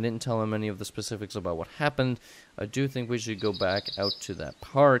didn't tell him any of the specifics about what happened. I do think we should go back out to that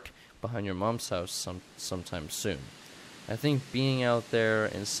park behind your mom's house sometime soon. I think being out there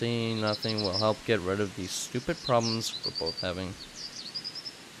and seeing nothing will help get rid of these stupid problems we're both having.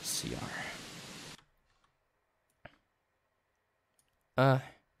 CR.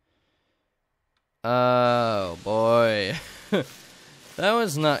 Oh boy. That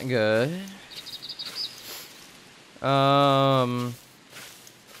was not good. I'm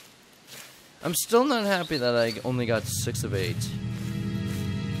still not happy that I only got 6 of 8.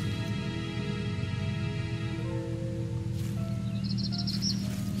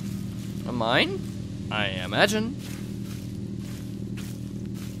 A mine? I imagine.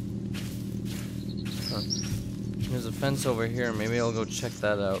 Huh. There's a fence over here. Maybe I'll go check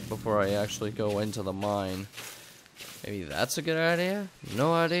that out before I actually go into the mine. Maybe that's a good idea?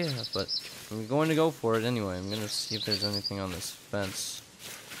 No idea, but I'm going to go for it anyway. I'm going to see if there's anything on this fence.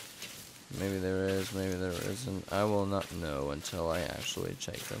 Maybe there is, maybe there isn't. I will not know until I actually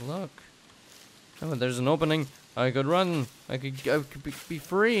take a look. Oh, there's an opening. I could run. I could be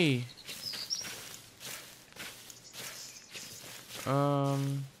free.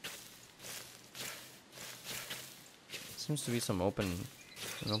 Seems to be an opening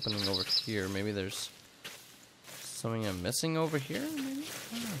over here. Maybe there's something I'm missing over here, maybe?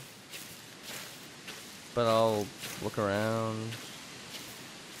 I don't know. But I'll look around.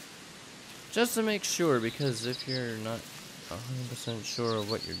 Just to make sure, because if you're not 100% sure of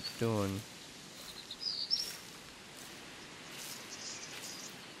what you're doing,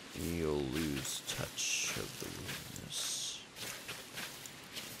 you'll lose touch of the weirdness.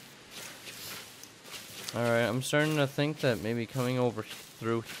 Alright, I'm starting to think that maybe coming over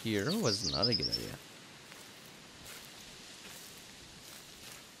through here was not a good idea.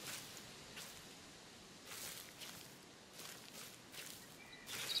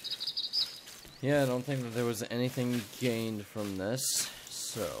 Yeah, I don't think that there was anything gained from this,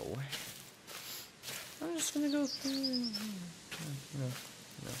 so I'm just gonna go through. No.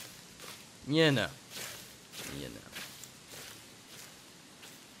 Yeah, no.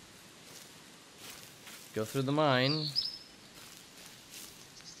 Go through the mine.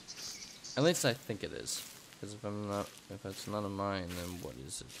 At least I think it is, because if it's not a mine, then what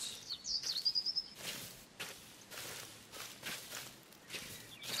is it?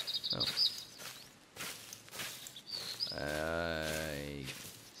 Oh. I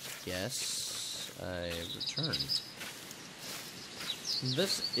guess I've returned.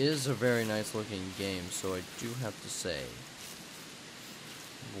 This is a very nice looking game, so I do have to say,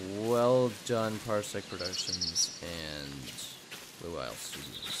 well done Parsec Productions and Blue Isle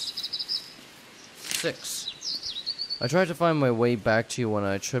Studios. 6. I tried to find my way back to you when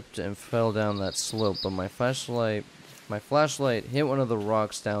I tripped and fell down that slope, but my flashlight hit one of the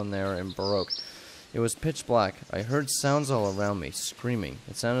rocks down there and broke. It was pitch black. I heard sounds all around me, screaming.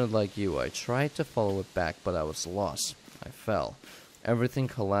 It sounded like you. I tried to follow it back, but I was lost. I fell. Everything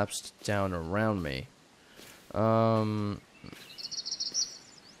collapsed down around me.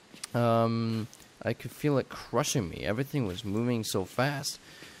 I could feel it crushing me. Everything was moving so fast.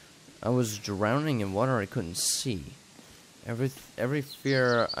 I was drowning in water I couldn't see. Every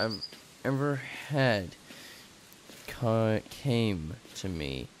fear I've ever had came to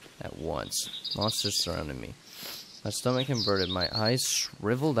me at once. Monsters surrounded me. My stomach inverted, my eyes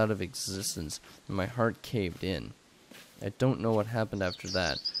shriveled out of existence, and my heart caved in. I don't know what happened after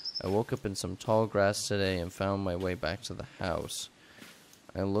that. I woke up in some tall grass today and found my way back to the house.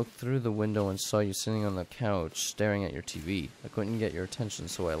 I looked through the window and saw you sitting on the couch, staring at your TV. I couldn't get your attention,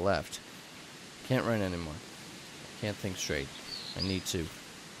 so I left. I can't run anymore. I can't think straight. I need to.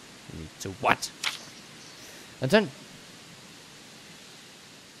 I need to what?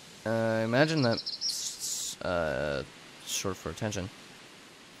 Imagine that's short for attention.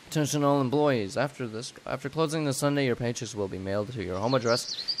 Attention all employees. After closing this Sunday, your paychecks will be mailed to your home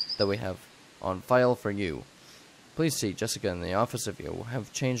address that we have on file for you. Please see Jessica in the office if you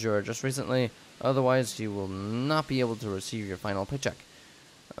have changed your address recently. Otherwise, you will not be able to receive your final paycheck.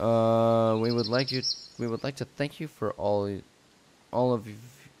 We would like to thank you for all of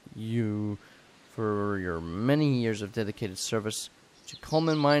you for your many years of dedicated service to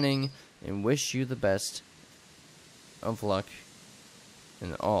Coleman Mining and wish you the best of luck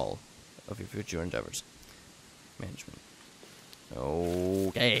in all of your future endeavors. Management.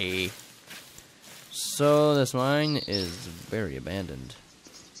 Okay. So this mine is very abandoned.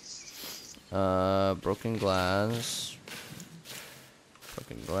 Broken glass.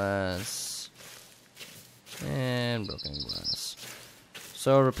 Broken glass. And broken glass.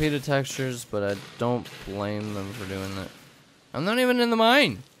 So repeated textures, but I don't blame them for doing that. I'm not even in the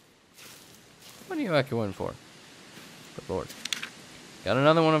mine. What are you echoing for? Good lord. Got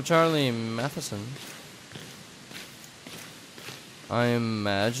another one of Charlie Matheson. I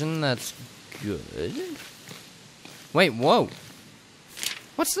imagine that's good. Wait, whoa.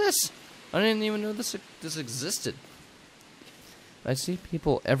 What's this? I didn't even know this existed. I see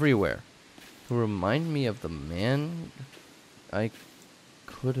people everywhere who remind me of the man I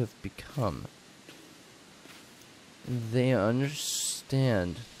could have become. They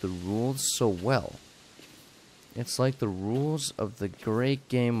understand the rules so well. It's like the rules of the great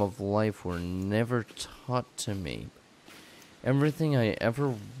game of life were never taught to me. Everything I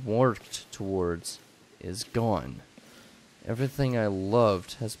ever worked towards is gone. Everything I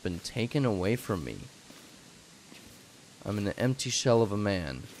loved has been taken away from me. I'm an empty shell of a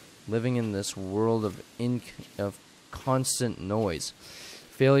man, living in this world of constant noise.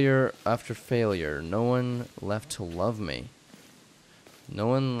 Failure after failure. No one left to love me. No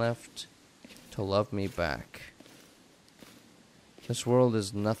one left to love me back. This world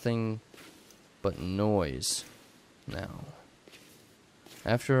is nothing but noise now.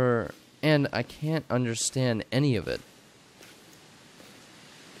 And I can't understand any of it.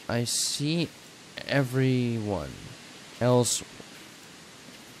 I see everyone else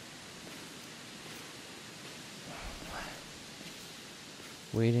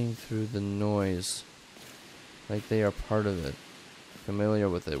wading through the noise like they are part of it, familiar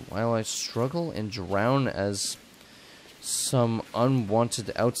with it, while I struggle and drown as some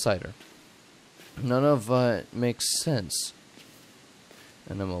unwanted outsider. None of it makes sense,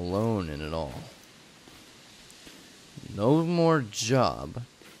 and I'm alone in it all. No more job,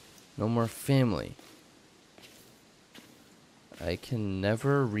 no more family. I can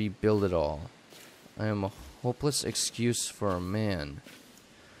never rebuild it all. I am a hopeless excuse for a man.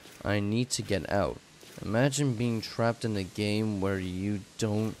 I need to get out. Imagine being trapped in a game where you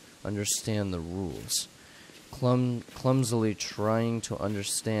don't understand the rules. Clumsily trying to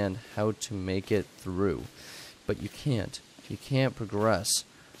understand how to make it through. But you can't. You can't progress.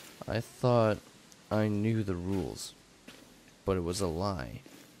 I thought I knew the rules. But it was a lie.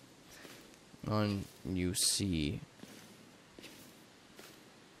 You see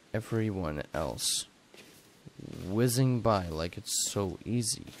everyone else whizzing by like it's so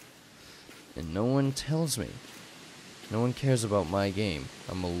easy. And no one tells me. No one cares about my game.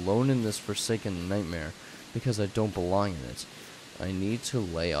 I'm alone in this forsaken nightmare because I don't belong in it. I need to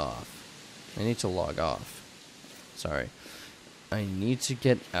lay off. I need to log off. Sorry. I need to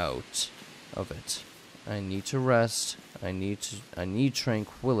get out of it. I need to rest. I need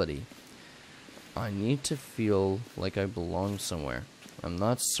tranquility. I need to feel like I belong somewhere. I'm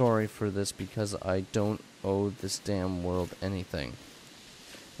not sorry for this because I don't owe this damn world anything.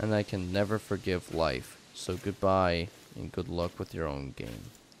 And I can never forgive life. So goodbye and good luck with your own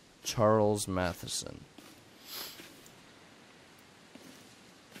game. Charles Matheson.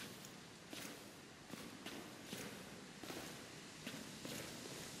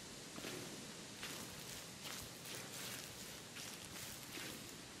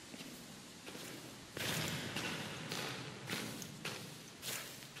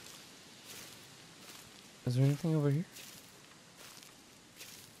 Is there anything over here?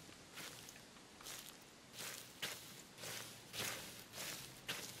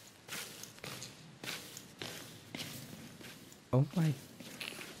 Oh my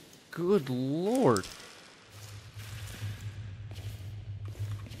good lord.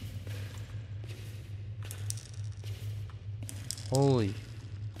 Holy.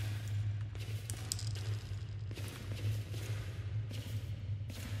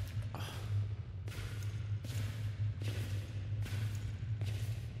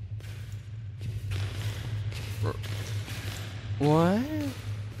 What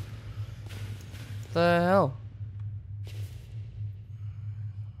the hell?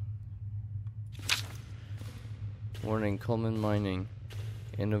 Warning, Coleman Mining.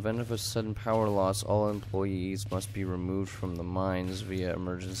 In event of a sudden power loss, all employees must be removed from the mines via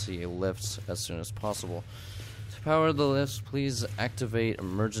emergency lifts as soon as possible. To power the lifts, please activate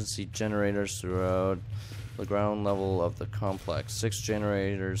emergency generators throughout the ground level of the complex. 6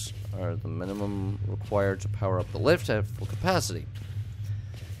 generators are the minimum required to power up the lift at full capacity.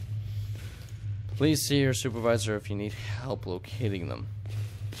 Please see your supervisor if you need help locating them.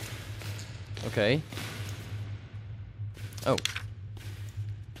 Okay. Oh.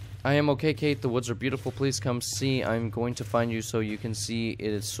 I am okay, Kate. The woods are beautiful. Please come see. I'm going to find you so you can see. It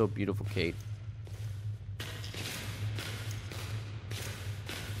is so beautiful, Kate.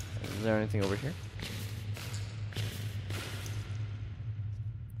 Is there anything over here?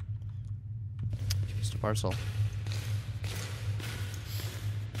 Just a parcel.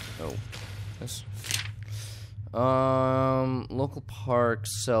 Oh. This. Local park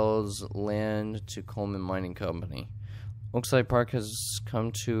sells land to Coleman Mining Company. Oakside Park has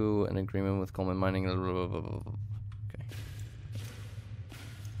come to an agreement with Coleman Mining. Okay.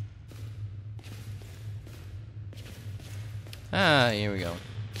 Ah, here we go.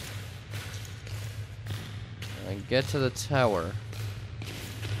 I get to the tower.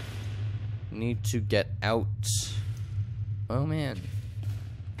 Need to get out. Oh man.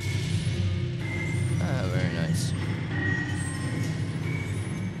 Ah, very nice.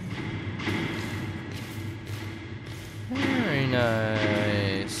 Very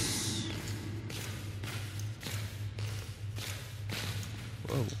nice.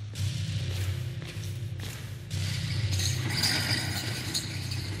 Whoa.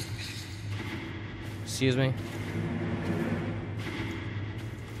 Excuse me.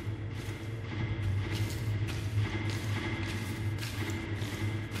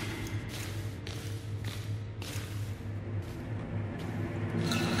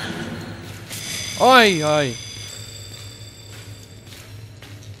 Oi, oi.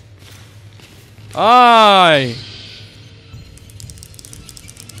 Oi.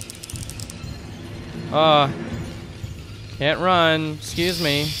 Can't run. Excuse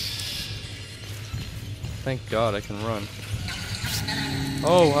me. Thank God I can run.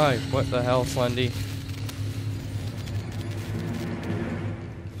 Oh, hi. What the hell, Slendy?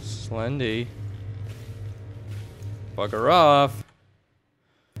 Slendy. Bugger off.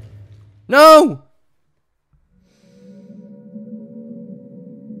 No!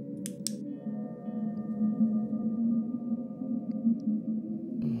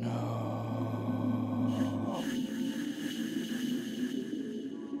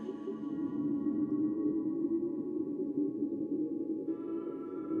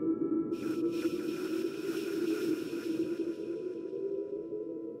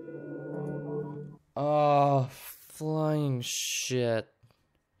 Oh, flying shit.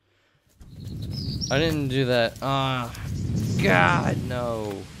 I didn't do that. Ah, God,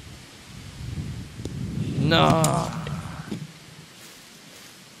 no. No.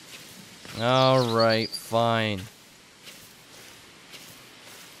 Alright, fine.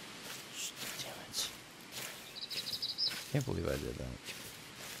 Damn it. Can't believe I did that.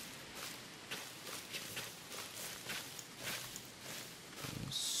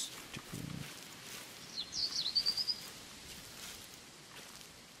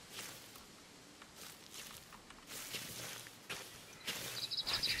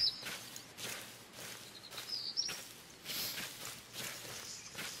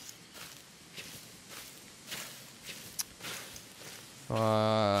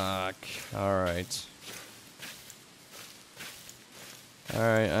 Fuck. Alright.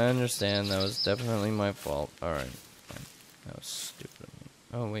 Alright, I understand. That was definitely my fault. Alright. Fine. That was stupid of me.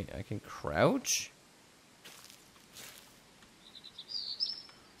 Oh, wait. I can crouch?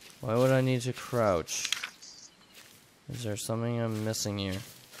 Why would I need to crouch? Is there something I'm missing here?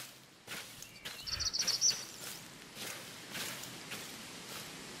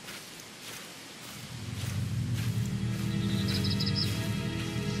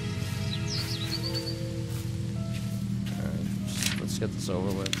 Get this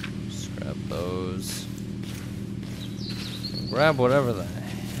over with. Just grab those. And grab whatever the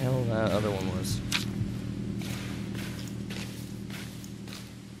hell that other one was.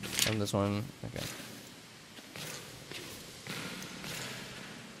 And this one. Okay.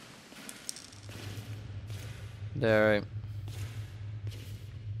 There, right.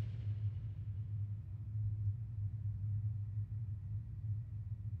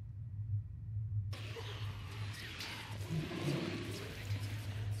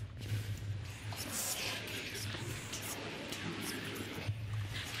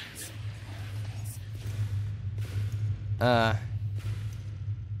 Huh.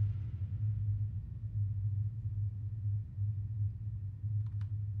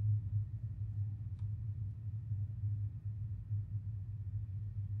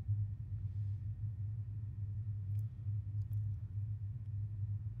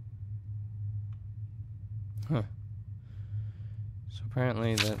 So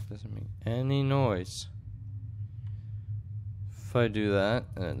apparently that doesn't make any noise. If I do that,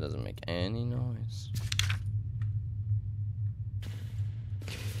 and it doesn't make any noise.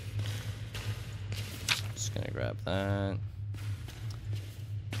 Just gonna grab that.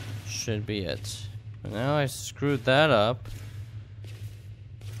 Should be it. But now I screwed that up.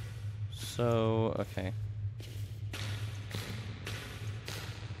 So, okay.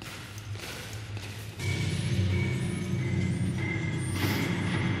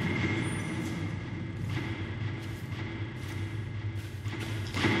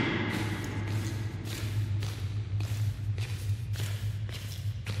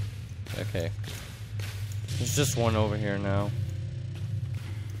 Okay. There's just one over here now.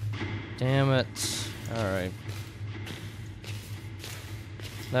 Damn it. Alright.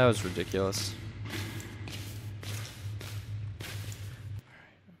 That was ridiculous.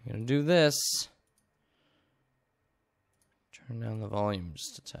 I'm gonna do this. Turn down the volume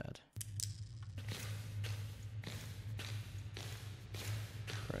just a tad.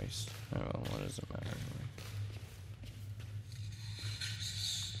 Christ. Oh well, what does it matter anyway?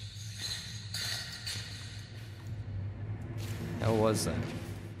 How was that?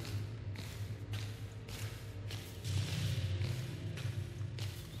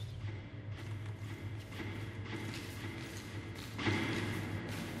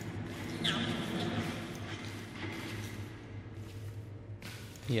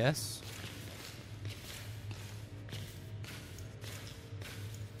 Yes.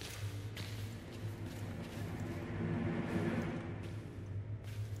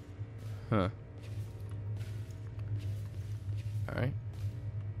 Huh. Alright.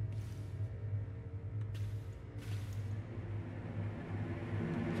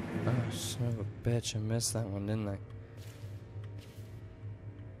 Oh, son of a bitch, I missed that one, didn't I?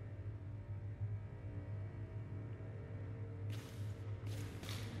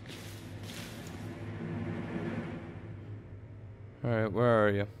 Alright, where are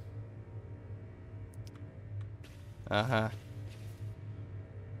you? Uh-huh.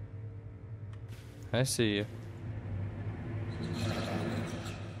 I see you.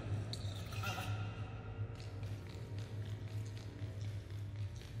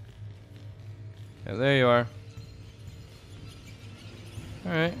 Yeah, there you are.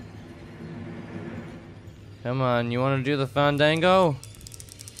 Alright. Come on, you want to do the fandango?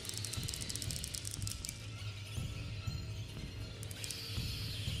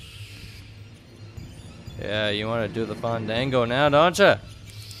 Yeah, you want to do the fandango now, don't you?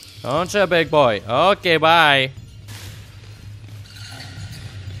 Don't you, big boy? Okay, bye.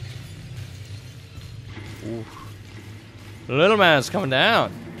 Ooh. The little man's coming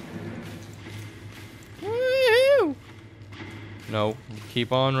down. Woo-hoo. No,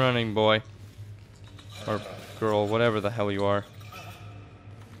 keep on running, boy. Or girl, whatever the hell you are.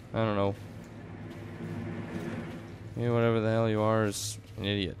 I don't know. Maybe whatever the hell you are is an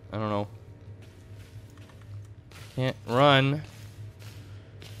idiot. I don't know. Can't run.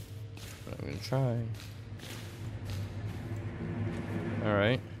 But I'm gonna try.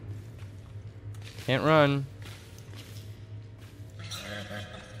 Alright. Can't run.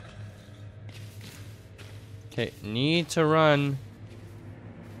 Okay, need to run.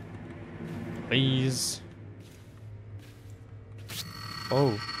 Please.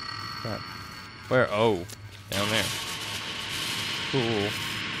 Oh. God. Where? Oh. Down there. Cool.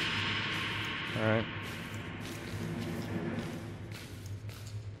 Alright.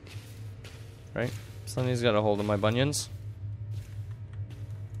 Right? Sonny's got a hold of my bunions.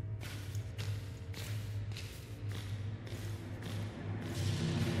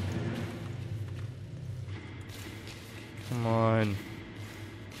 Come on.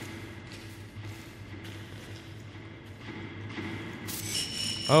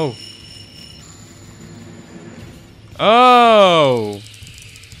 Oh. Oh!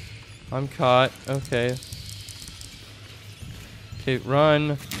 I'm caught. Okay. Okay,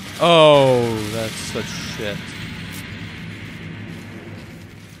 run. Oh, that's such shit.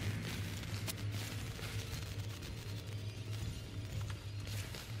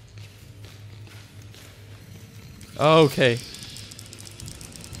 Okay.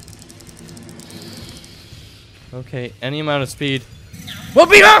 Okay, any amount of speed will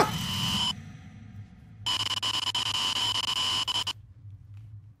be enough!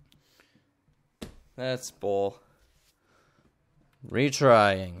 That's bull.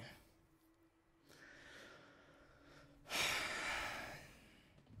 Retrying.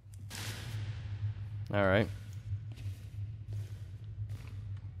 Alright.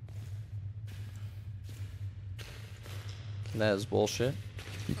 That is bullshit.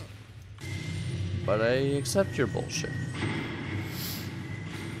 But I accept your bullshit.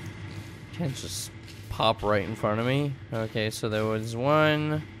 Can't just pop right in front of me. Okay, so there was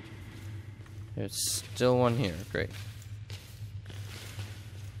one. There's still one here. Great.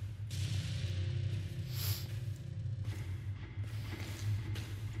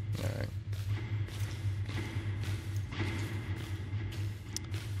 Alright.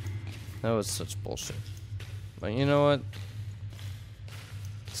 That was such bullshit. But you know what?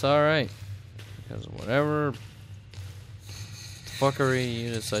 It's alright. Because whatever fuckery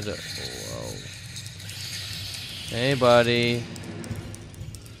you decide to... Whoa. Hey, buddy.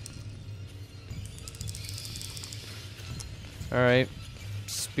 Alright.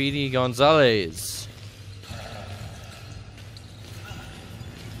 Speedy Gonzalez.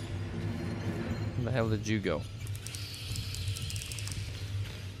 Where the hell did you go?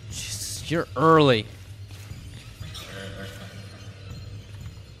 Jesus, you're early.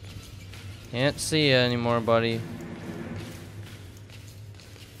 Can't see you anymore, buddy.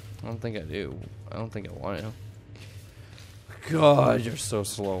 I don't think I do. I don't think I want to. God, you're so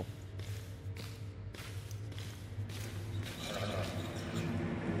slow.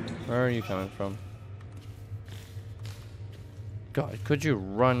 Where are you coming from? God, could you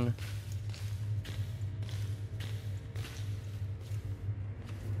run?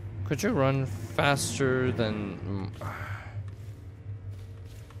 Could you run faster than...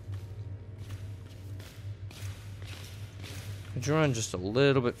 Could you run just a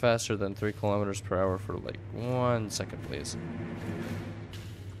little bit faster than 3 kilometers per hour for like 1 second, please?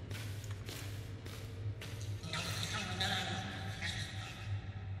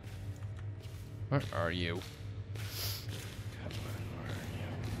 Where are you? Come on, where are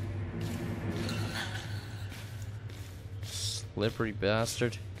you? Slippery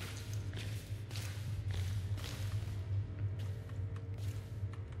bastard.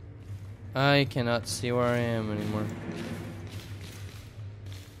 I cannot see where I am anymore.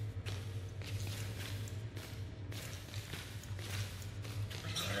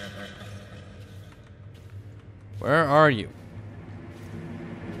 Where are you?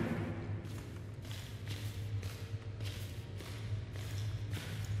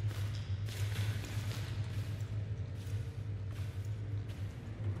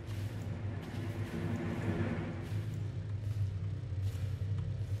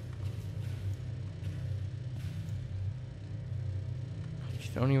 You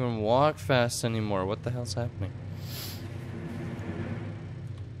don't even walk fast anymore. What the hell's happening?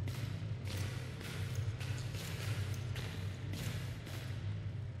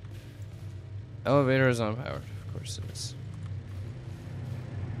 Elevator is unpowered. Of course it is.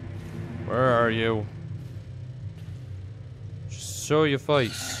 Where are you? Just show your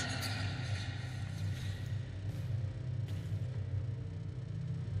face.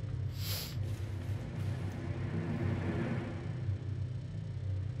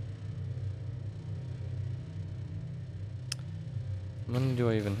 How many do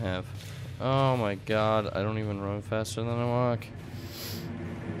I even have? Oh my god, I don't even run faster than I walk.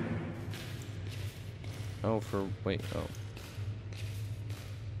 Oh, wait, oh.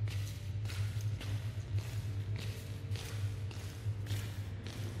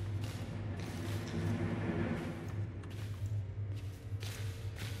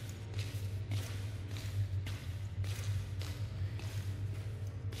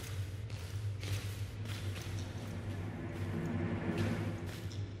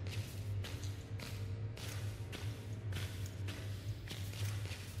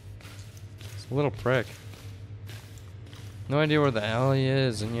 It's a little prick. No idea where the alley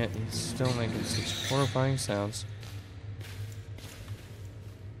is, and yet he's still making such horrifying sounds.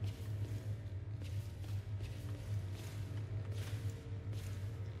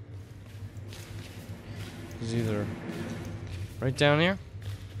 He's either right down here,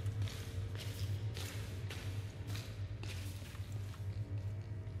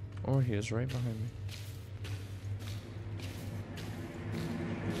 or he is right behind me.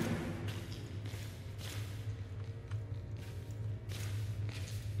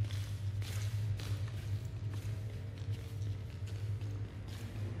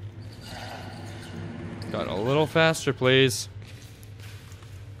 Got a little faster, please.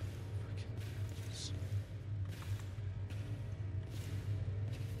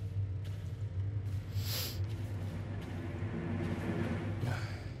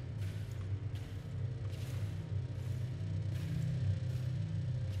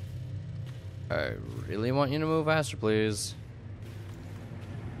 I really want you to move faster, please.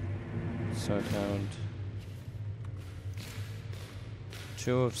 So I found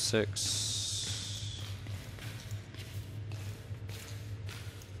 2 of 6.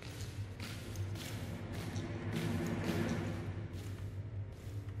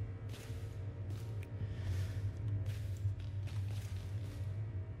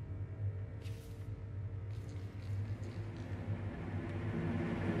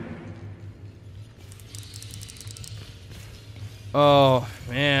 Oh,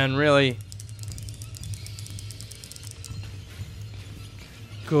 man, really?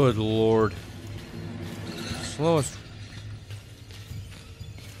 Good lord. Slowest.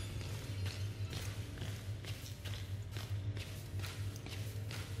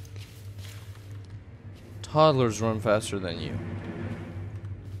 Toddlers run faster than you.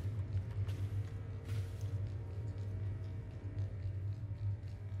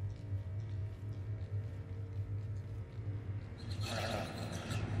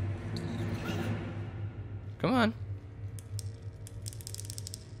 Come on.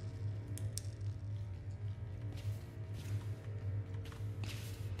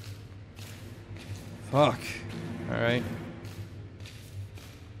 Fuck. Alright.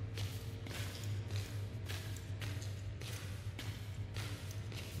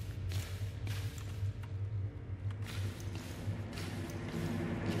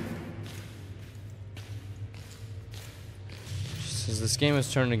 Says this game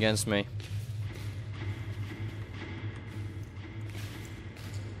has turned against me.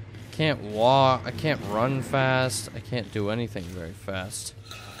 Can't walk, I can't run fast, I can't do anything very fast.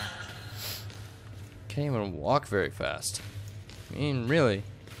 Can't even walk very fast. I mean, really.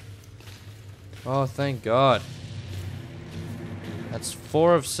 Oh, thank God. That's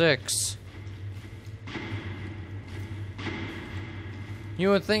 4 of 6. You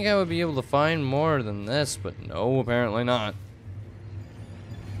would think I would be able to find more than this, but no, apparently not.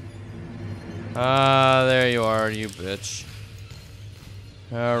 Ah, there you are, you bitch.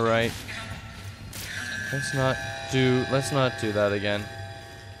 Alright. Let's not do that again.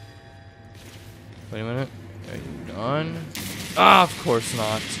 Wait a minute. Are you gone? Ah, of course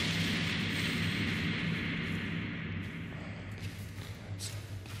not.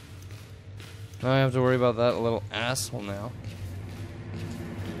 Now I have to worry about that little asshole now.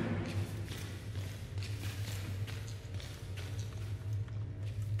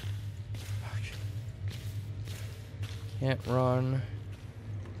 Can't run.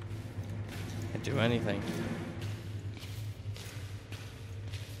 Can't do anything.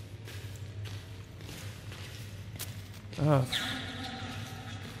 Oh. Of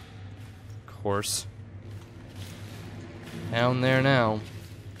course. Down there now.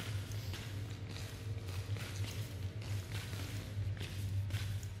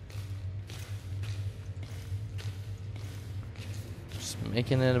 Just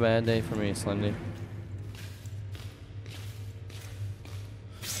making it a bad day for me, Slender.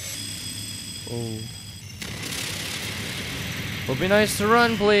 Oh. Would be nice to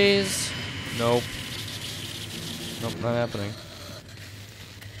run, please. Nope. Nope, not happening.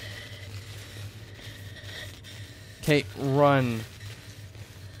 Okay, run.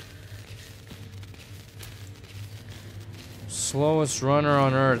 Slowest runner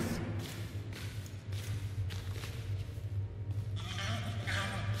on Earth.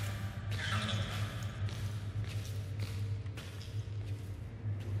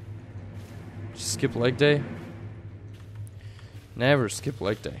 Skip leg day? Never skip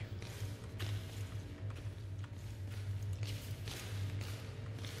leg day.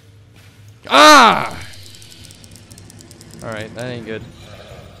 Ah! Alright, that ain't good.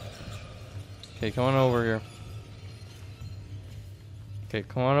 Okay, come on over here. Okay,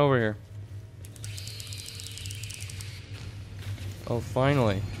 come on over here. Oh,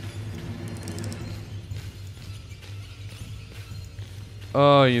 finally.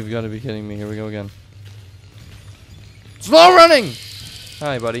 Oh, you've got to be kidding me. Here we go again. Slow running!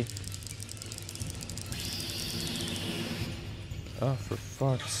 Hi, buddy. Oh, for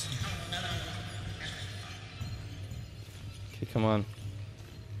fuck's sake. Okay, come on.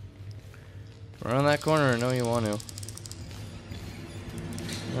 Around that corner, I know you want to.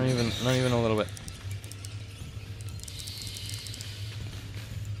 Not even a little bit.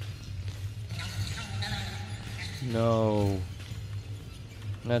 No.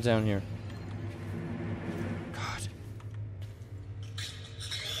 Not down here. God.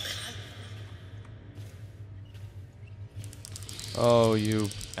 Oh, you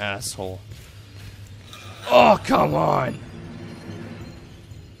asshole. Oh, come on!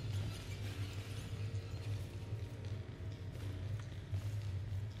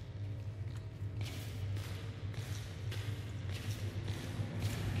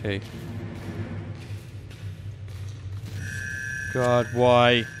 Okay. God,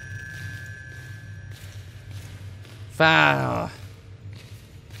 why?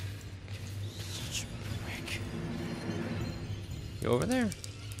 Such a prick. You over there?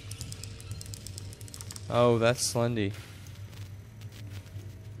 Oh, that's Slendy.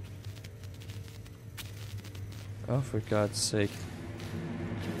 Oh, for God's sake.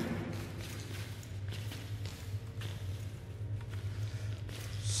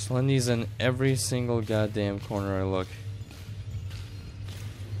 Slendy's in every single goddamn corner I look.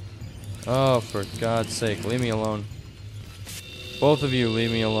 Oh, for God's sake, leave me alone. Both of you,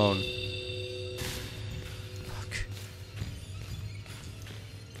 leave me alone. Fuck.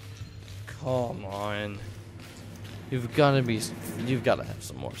 Come on. You've got to have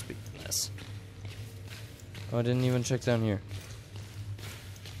some more speed than this. Oh, I didn't even check down here.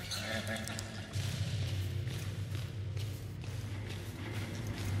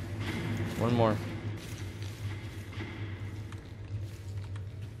 One more.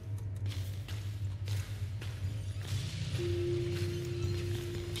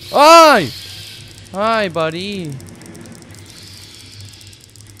 Hi! Hi, buddy.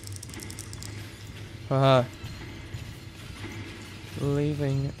 Haha.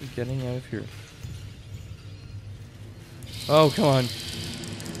 Leaving, getting out of here. Oh, come on.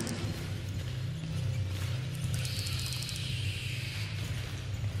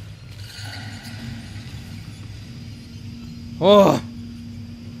 Oh!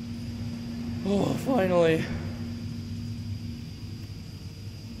 Oh, finally.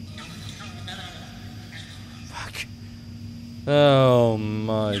 Fuck. Oh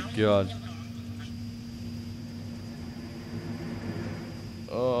my God.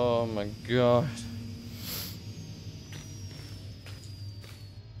 Oh my God.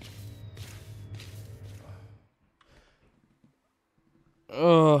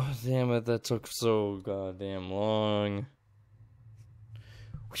 Oh, damn it, that took so goddamn long.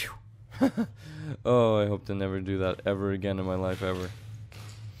 Oh, I hope to never do that ever again in my life, ever.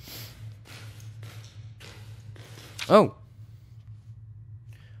 Oh!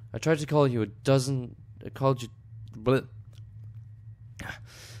 I tried to call you a dozen... I've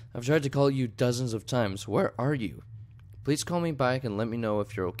tried to call you dozens of times. Where are you? Please call me back and let me know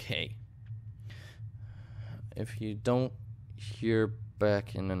if you're okay. If you don't hear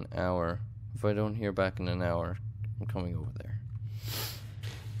back in an hour... If I don't hear back in an hour, I'm coming over there.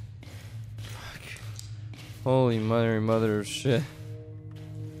 Holy mother of shit.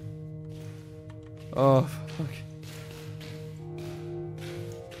 Oh, fuck.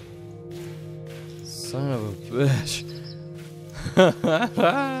 Son of a bitch.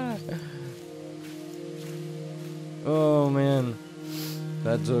 Oh, man.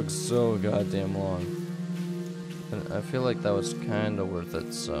 That took so goddamn long. And I feel like that was kind of worth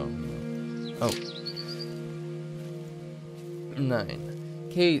it, so... Oh. 9.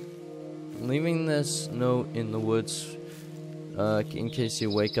 Kate. Leaving this note in the woods in case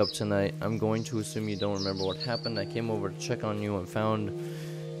you wake up tonight. I'm going to assume you don't remember what happened. I came over to check on you and found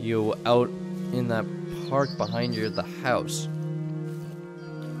you out in that park behind the house.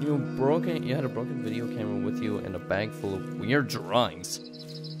 You had a broken video camera with you and a bag full of weird drawings.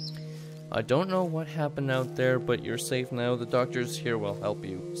 I don't know what happened out there, but you're safe now. The doctors here will help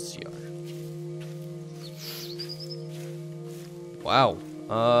you. CR. Wow.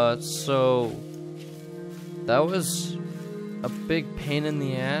 So that was a big pain in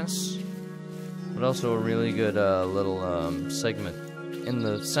the ass, but also a really good little segment in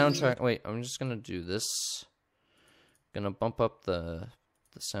the soundtrack. Wait, I'm just gonna do this. Gonna bump up the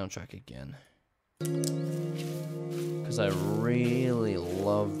soundtrack again because I really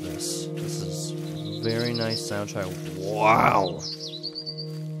love this. This is a very nice soundtrack. Wow.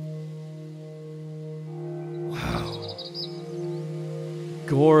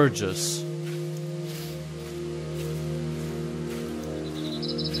 Gorgeous.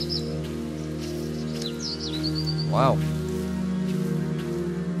 Wow.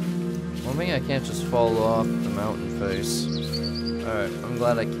 One thing I can't just fall off the mountain face. Alright, I'm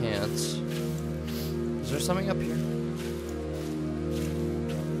glad I can't. Is there something up here?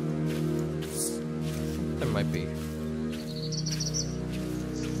 There might be.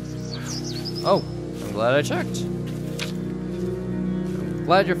 Oh, I'm glad I checked.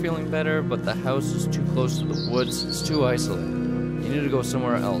 Glad you're feeling better, but the house is too close to the woods. It's too isolated. You need to go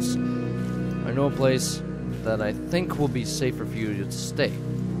somewhere else. I know a place that I think will be safer for you to stay.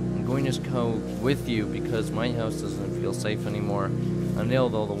 I'm going to go with you because my house doesn't feel safe anymore. I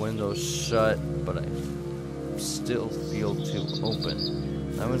nailed all the windows shut, but I still feel too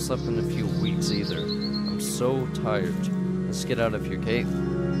open. I haven't slept in a few weeks either. I'm so tired. Let's get out of here, Kate.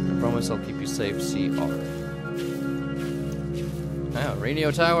 I promise I'll keep you safe. CR. Ah,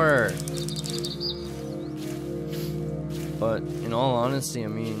 radio tower! But, in all honesty, I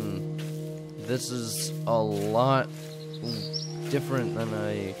mean, this is a lot different than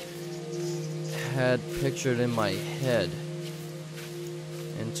I had pictured in my head.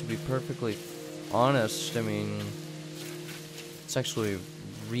 And to be perfectly honest, I mean, it's actually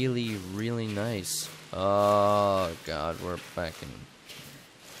really, really nice. Oh, God, we're back in...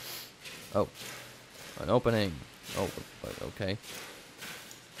 Oh. An opening. Oh, okay.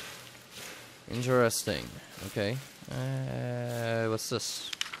 Interesting. Okay. What's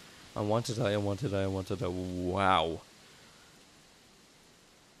this? I want to die, I want to die, I want to die. Wow.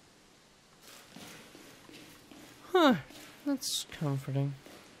 Huh. That's comforting.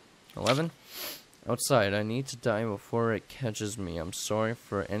 11. Outside. I need to die before it catches me. I'm sorry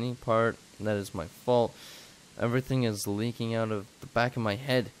for any part that is my fault. Everything is leaking out of the back of my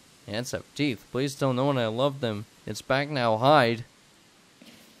head. Hands have teeth. Please tell no one I love them. It's back now. Hide.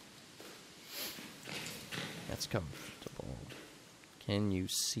 That's comfortable. Can you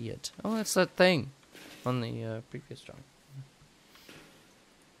see it? Oh, that's that thing on the previous drawing.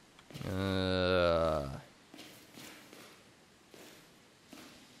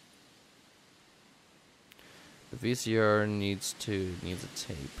 The VCR needs a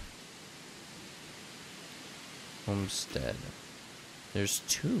tape. Homestead. There's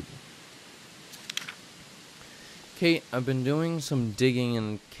 2. Okay, I've been doing some digging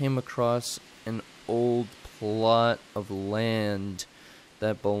and came across an old plot of land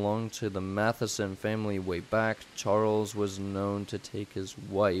that belonged to the Matheson family way back. Charles was known to take his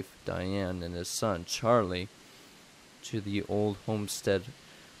wife, Diane, and his son, Charlie, to the old homestead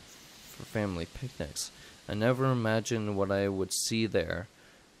for family picnics. I never imagined what I would see there.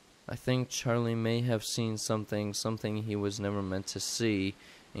 I think Charlie may have seen something he was never meant to see.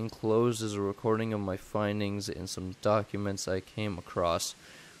 Enclosed is a recording of my findings and some documents I came across.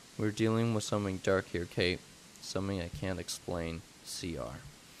 We're dealing with something dark here, Kate. Something I can't explain. CR.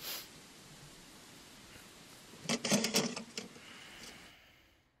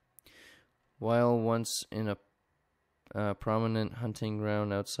 While once in a prominent hunting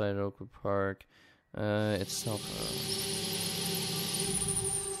ground outside Oakwood Park, itself.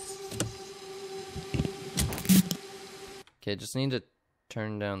 Okay, just need to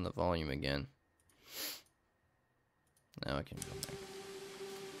turn down the volume again. Now I can go back.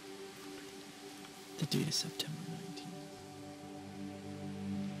 The date is September 19th.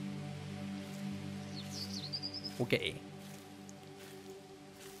 Okay.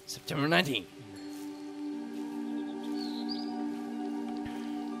 September 19th.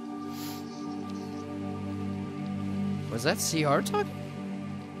 Was that CR talking?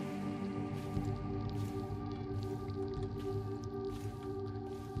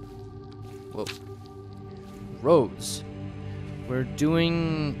 Whoa. Rose. We're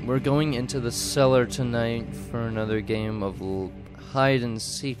going into the cellar tonight for another game of hide and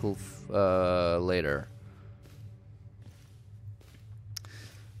seek later.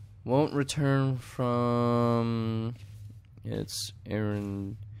 Won't return from its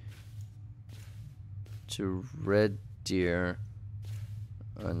errand to Red Deer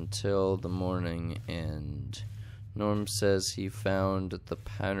until the morning, and Norm says he found the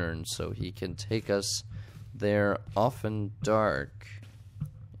pattern so he can take us there often dark.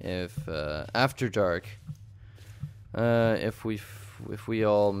 If after dark, if we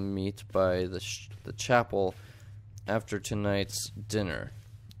all meet by the chapel after tonight's dinner,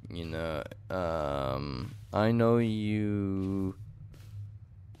 you know. I know you.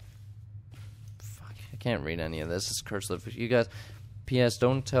 Fuck, I can't read any of this. It's cursive. You guys. P.S.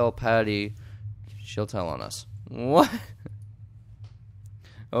 Don't tell Patty. She'll tell on us. What?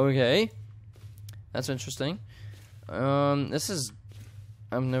 Okay. That's interesting. This is...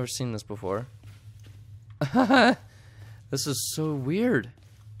 I've never seen this before. This is so weird.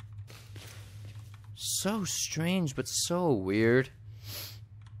 So strange, but so weird.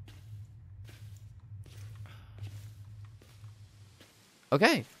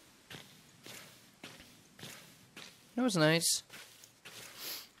 Okay. That was nice.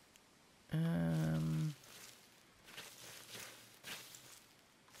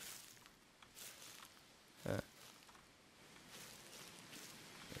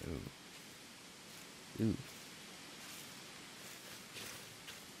 Ooh.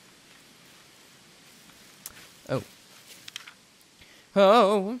 Oh.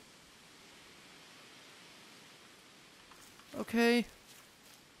 Oh. Okay.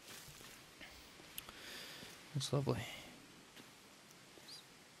 That's lovely.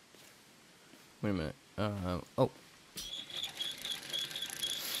 Wait a minute. Oh.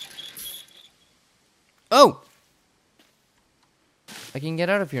 Oh! I can get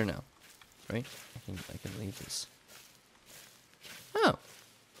out of here now. Right? I can leave this. Oh.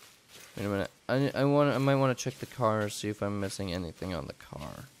 Wait a minute. I might want to check the car, see if I'm missing anything on the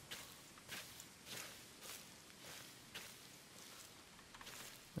car.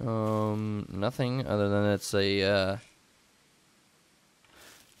 Nothing other than it's a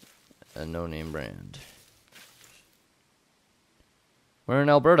no-name brand. We're in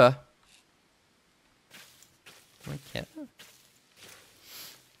Alberta. My cat?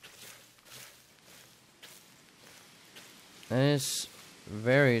 That is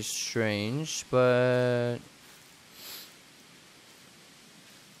very strange, but...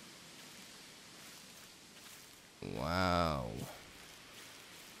 Wow.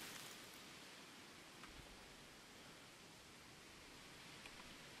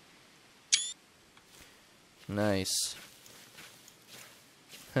 Nice.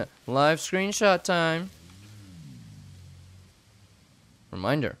 Live screenshot time.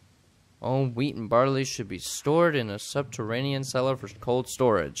 Reminder. All wheat and barley should be stored in a subterranean cellar for cold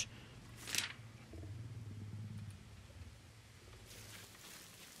storage.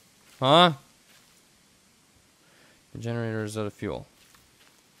 Huh? The generator is out of fuel.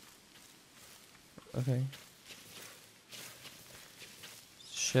 Okay.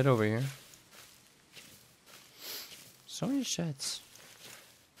 Shit over here. So many shits.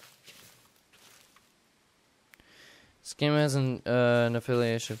 This game has an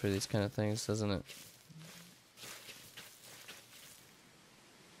affiliation for these kind of things, doesn't it?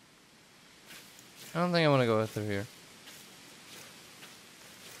 I don't think I want to go through here.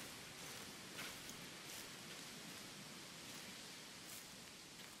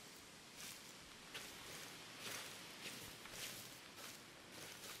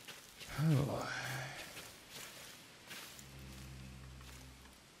 Oh.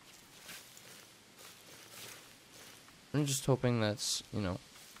 I'm just hoping that's, you know,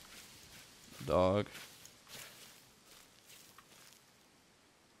 dog.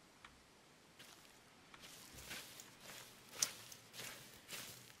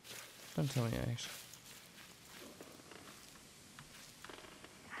 Don't tell me actually.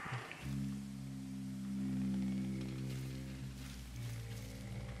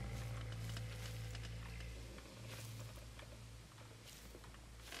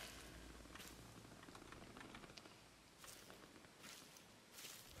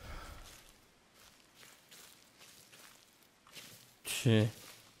 Shit.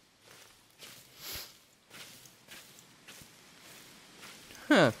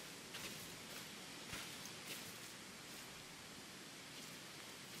 Huh.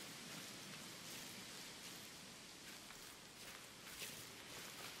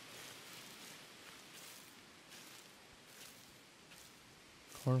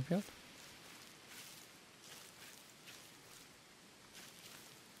 Cornfield?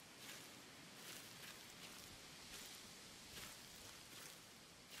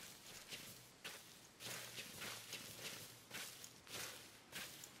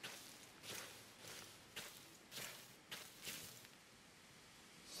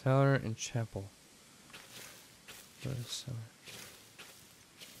 Cellar and chapel. What is cellar?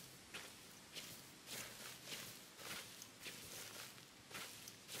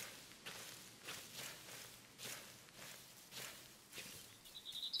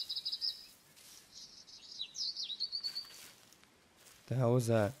 The hell was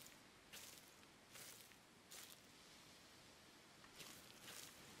that?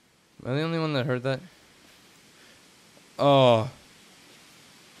 Am I the only one that heard that? Oh.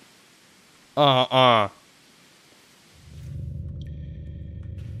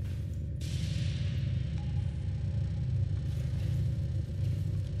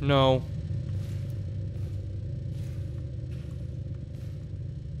 No.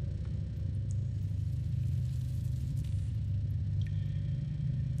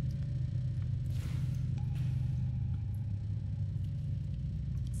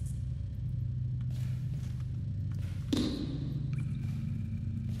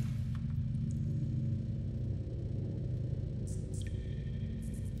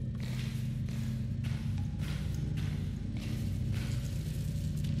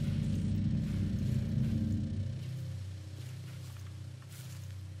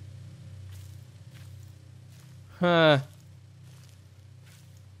 Huh.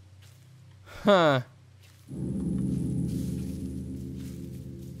 Huh.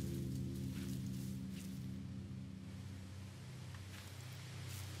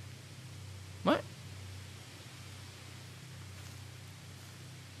 What?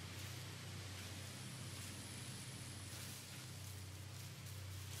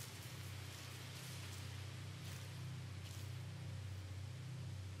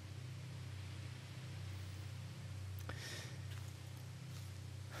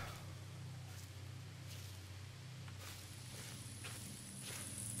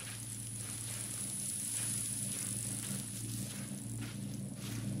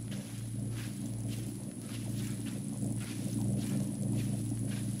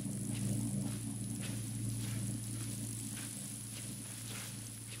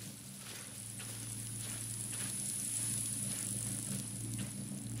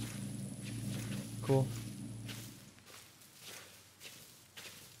 cool.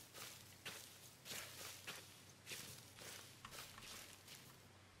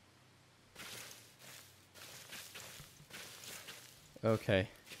 Okay.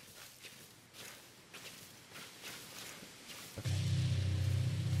 Okay.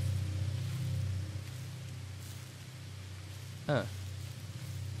 Huh.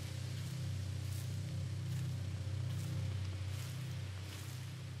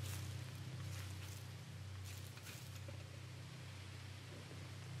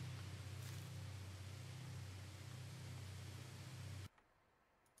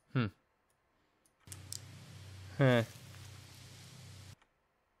 Hmm. Huh.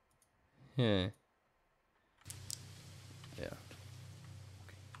 Yeah. Yeah.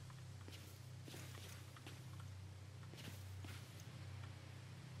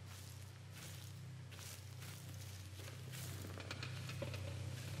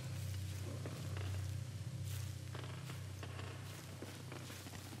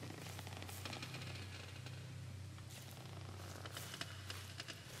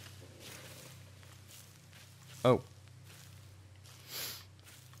 Oh.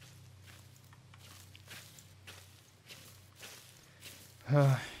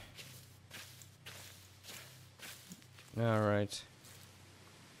 All right.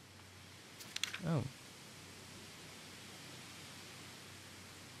 Oh.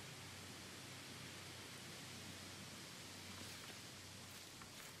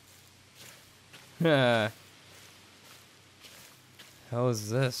 How is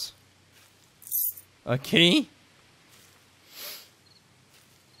this? A key?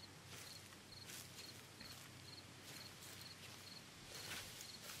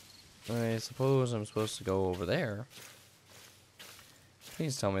 I suppose I'm supposed to go over there.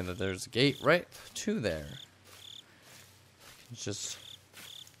 Please tell me that there's a gate right to there. Just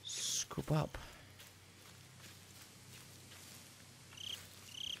scoop up.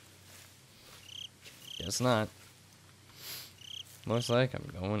 Guess not. Looks like I'm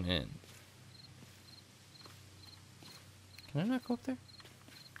going in. Can I not go up there?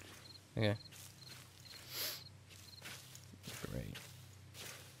 Okay. Great.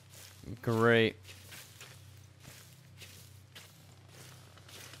 Great.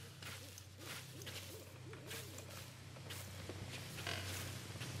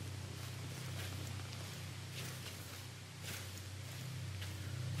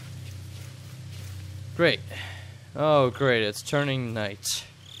 Great. Oh, great. It's turning night.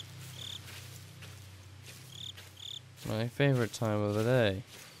 My favorite time of the day.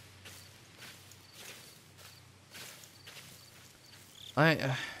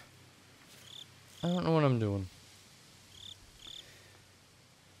 I don't know what I'm doing.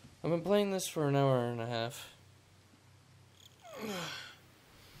 I've been playing this for an hour and a half.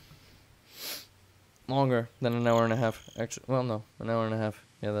 Longer than an hour and a half. Actually, well, no, an hour and a half.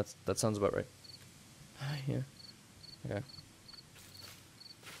 Yeah, that sounds about right. Here. Okay.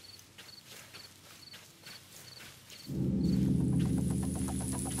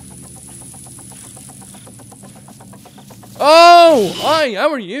 Oh! Hi,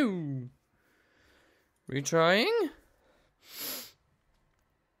 how are you? Retrying?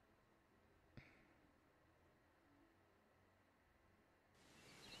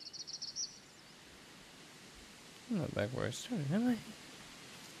 I'm not back where I started, am I?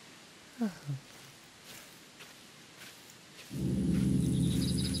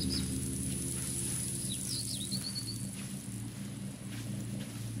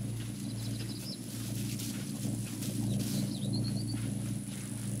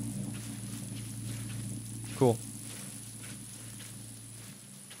 Cool.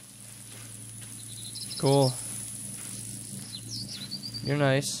 Cool. You're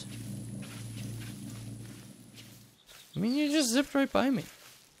nice. I mean, you just zipped right by me.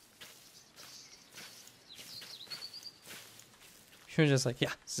 You're just like,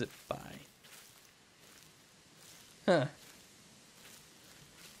 yeah, zip by. Huh.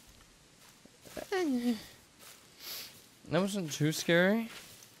 That wasn't too scary.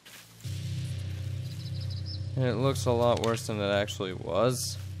 And it looks a lot worse than it actually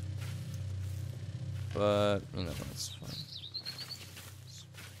was. But, you know, that's fine.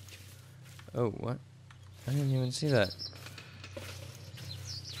 Oh, what? I didn't even see that.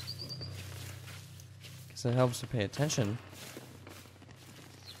 Guess it helps to pay attention.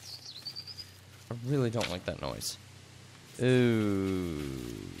 I really don't like that noise. Ooh.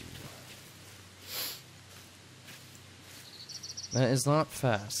 That is not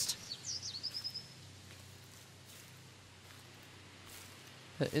fast.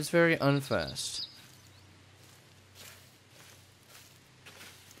 That is very unfast.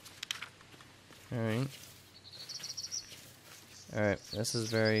 Alright. Alright, this is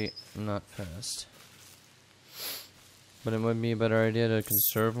very not fast. But it would be a better idea to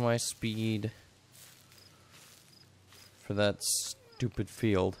conserve my speed for that stupid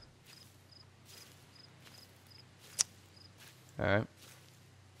field. Alright.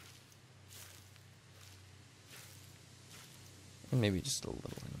 Maybe just a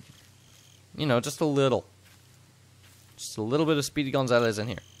little. You know, just a little. Just a little bit of Speedy Gonzalez in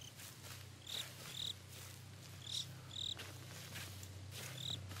here.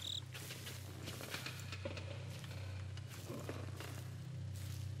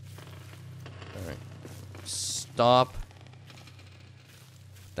 Alright. Stop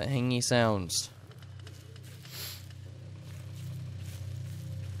the hangy sounds.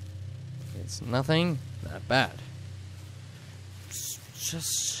 It's nothing that bad. It's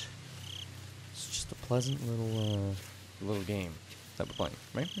just a pleasant little game that we're playing,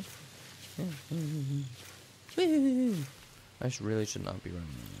 right? Yeah. I really should not be running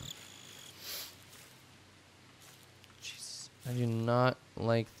right now. Jesus, I do not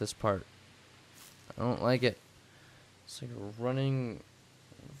like this part. I don't like it. It's like running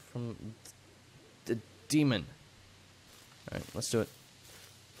from the demon. All right, let's do it.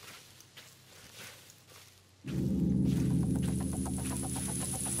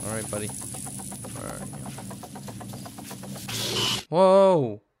 Alright, buddy. Alright.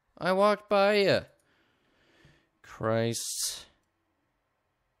 Whoa! I walked by you. Christ.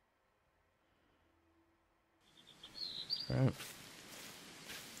 Alright.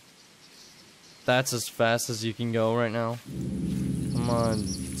 That's as fast as you can go right now. Come on,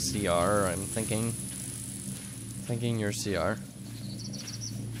 CR, I'm thinking. Thinking you're CR.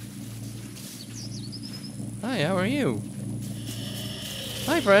 Hi, how are you?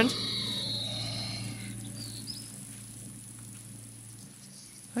 Hi, friend.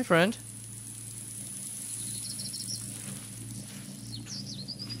 Hi, friend.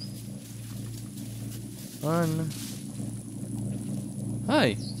 Run.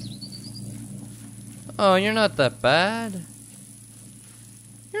 Hi. Oh, you're not that bad.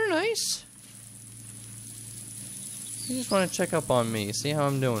 You're nice. You just want to check up on me, see how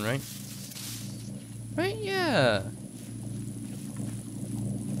I'm doing, right? Right? Yeah.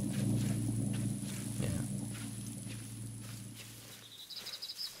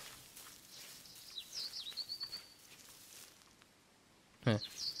 Yeah.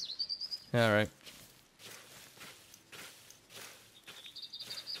 Alright.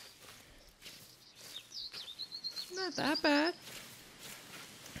 Not that bad.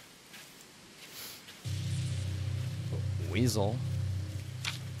 Weasel.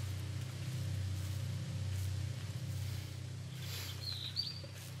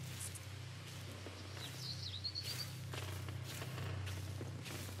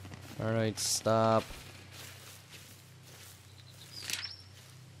 Alright, stop.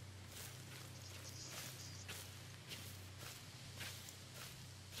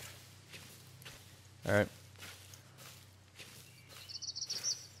 Alright.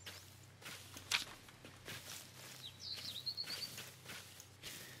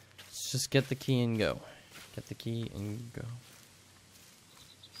 Let's just get the key and go. Get the key and go.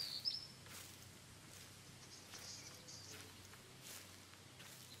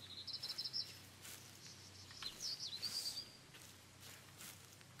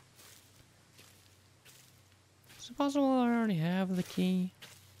 Is it possible I already have the key?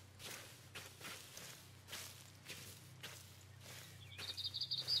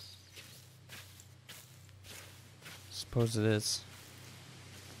 Suppose it is.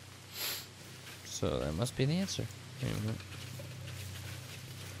 So that must be the answer. Wait a minute.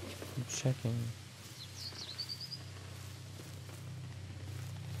 I'm checking.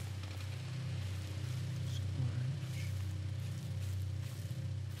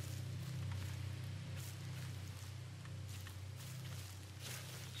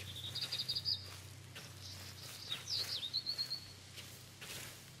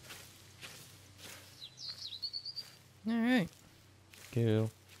 Alright.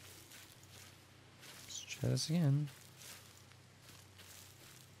 Cool. Let's try this again.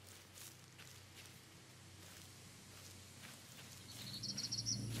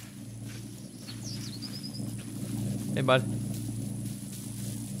 Hey, bud.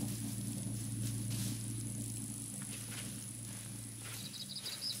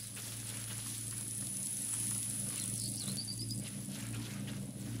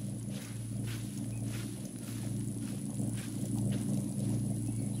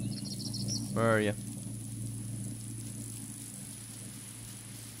 Where are you?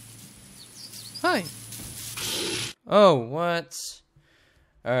 Hi. Oh, what?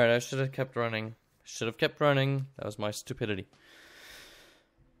 Alright, I should have kept running. Should have kept running. That was my stupidity.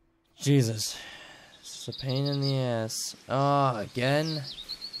 Jesus. It's a pain in the ass. Ah, again?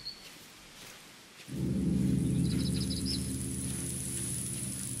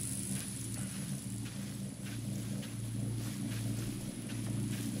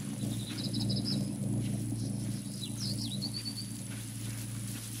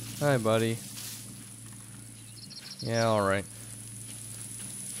 Hi, buddy. Yeah, alright.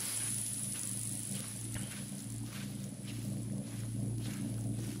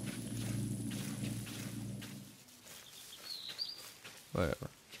 Whatever.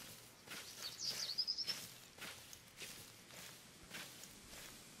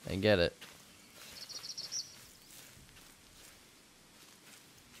 I get it.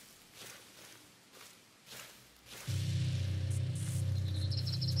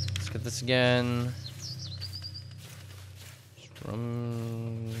 Let's get this again. Just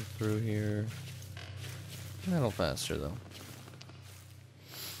run through here. A little faster though.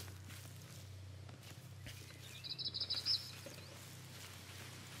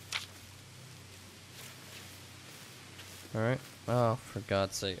 Alright. Oh, for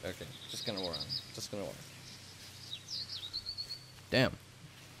God's sake. Okay, just gonna run. Just gonna run. Damn.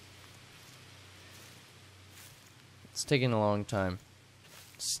 It's taking a long time.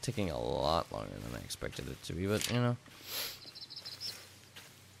 It's taking a lot longer than I expected it to be, but you know.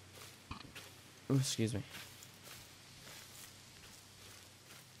 Ooh, excuse me.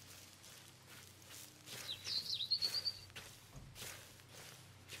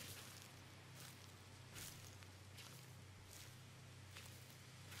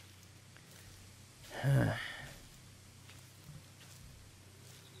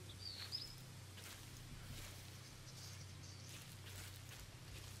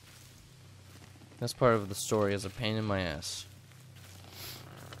 This part of the story is a pain in my ass.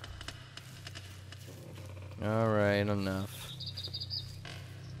 Alright, enough.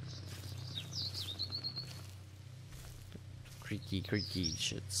 Creaky, creaky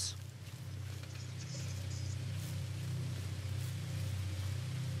shits.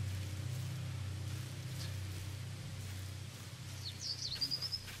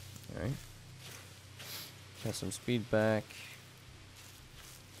 Alright. Got some speed back.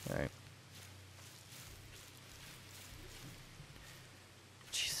 Alright.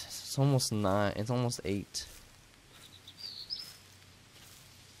 It's almost 9. It's almost 8.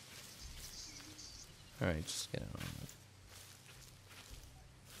 Alright, just get it on.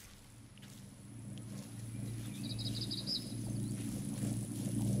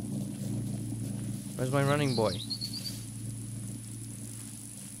 Where's my running boy?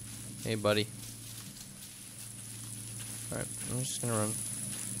 Hey, buddy. Alright, I'm just gonna run.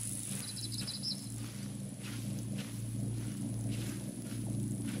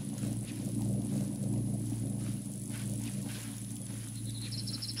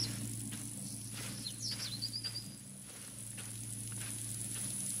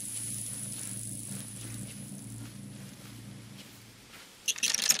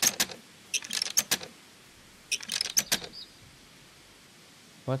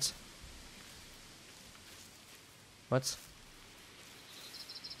 What? What?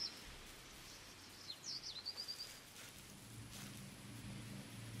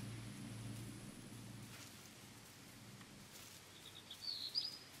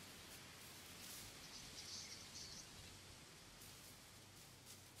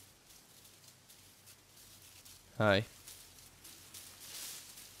 Hi.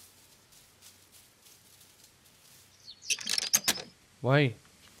 Why?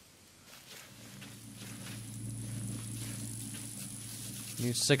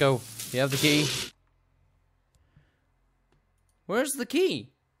 You sicko. You have the key? Where's the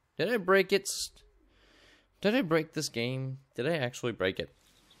key? Did I break it? Did I break this game? Did I actually break it?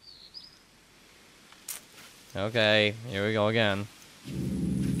 Okay, here we go again.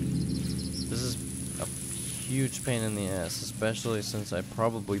 This is a huge pain in the ass, especially since I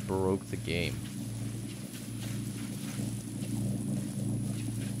probably broke the game.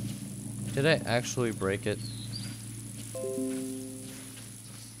 Did I actually break it?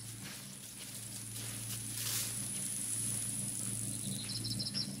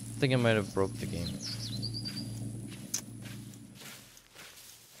 I think I might have broke the game.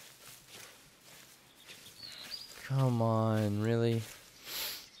 Come on, really?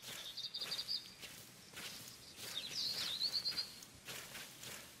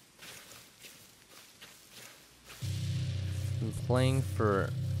 Been playing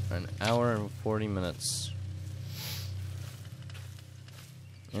for an hour and 40 minutes.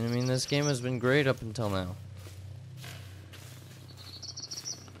 And I mean, this game has been great up until now.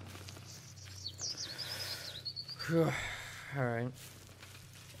 Alright.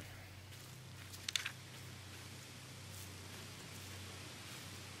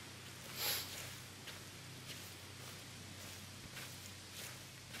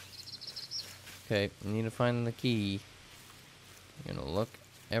 Okay, I need to find the key. I'm gonna look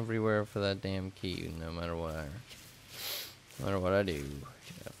everywhere for that damn key, no matter what I do.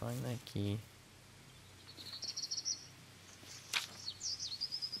 Gotta find that key.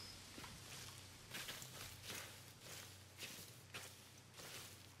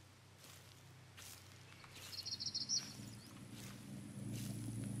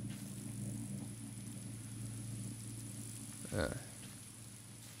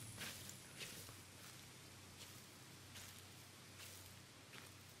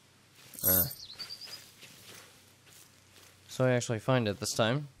 So I actually find it this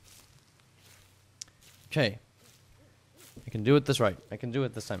time. Okay. I can do it this right. I can do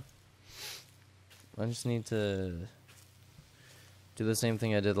it this time. I just need to do the same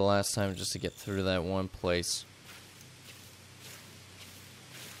thing I did the last time just to get through that one place.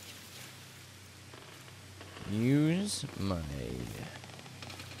 Use my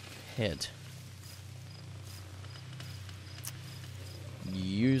head.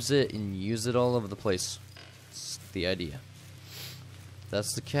 Use it and use it all over the place. That's the idea.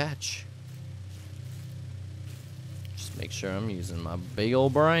 That's the catch. Just make sure I'm using my big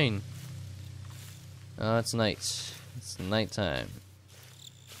old brain. Oh, it's night. It's nighttime.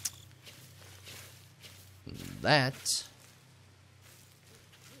 That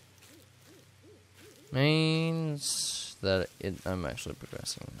means that I'm actually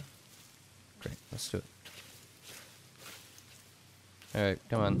progressing. Great, let's do it. Alright,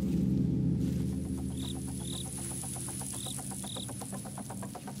 come on.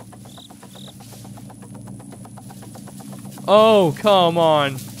 Oh, come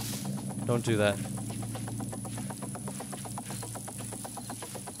on. Don't do that.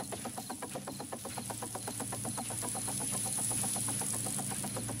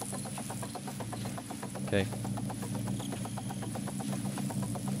 Okay.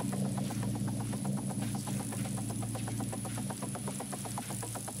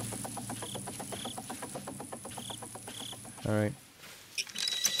 Alright.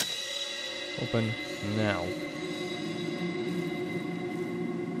 Open now.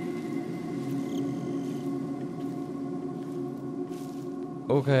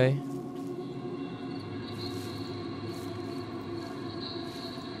 Okay.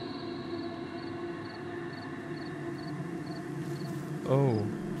 Oh.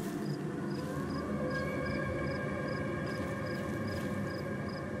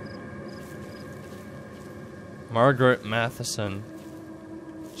 Margaret Matheson.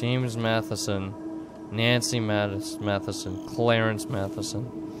 James Matheson. Nancy Matheson. Clarence Matheson.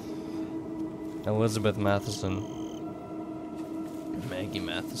 Elizabeth Matheson. Maggie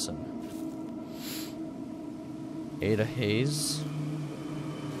Matheson. Ada Hayes.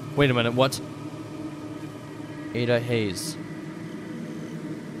 Wait a minute, what? Ada Hayes.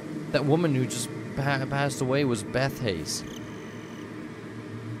 That woman who just passed away was Beth Hayes.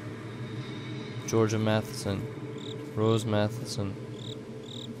 Georgia Matheson. Rose Matheson.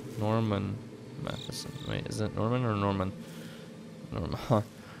 Norman Matheson. Wait, is it Norman or Norman? Norman.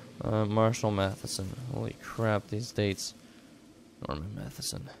 Marshall Matheson. Holy crap, these dates. Norman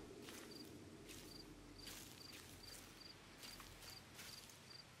Matheson.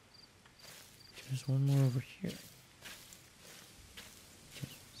 There's one more over here.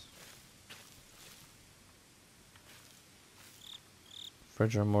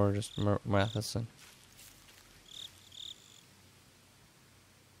 Frederick Moore, just Matheson.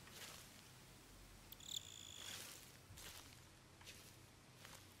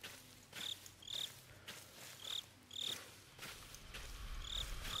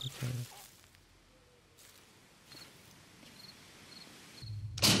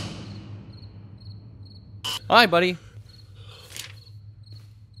 Hi, buddy.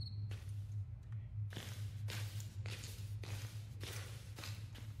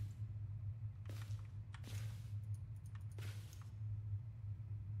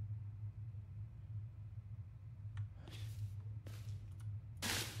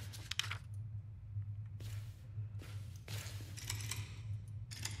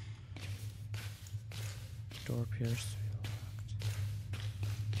 Door appears to be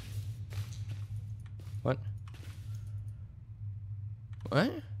locked. What?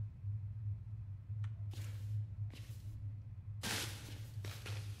 What?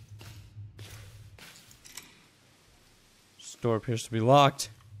 This door appears to be locked.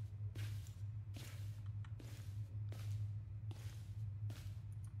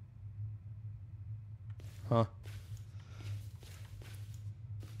 Huh.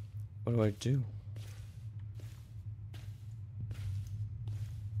 What do I do?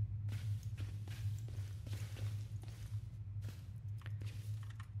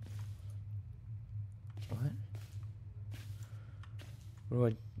 What? What do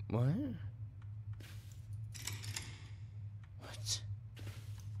I... What? What?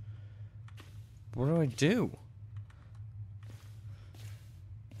 What do I do?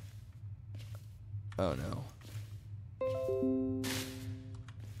 Oh no.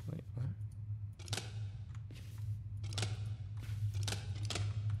 Wait, what?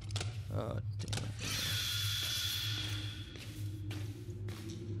 Oh, damn it.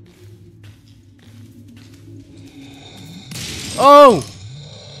 Oh!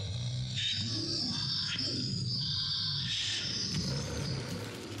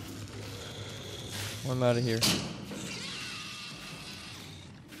 I'm out of here.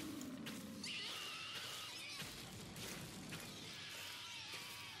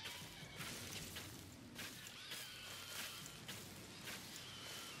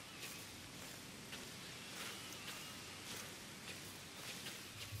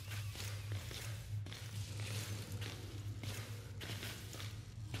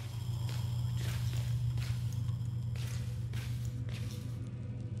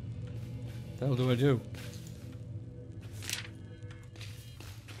 The hell do I do?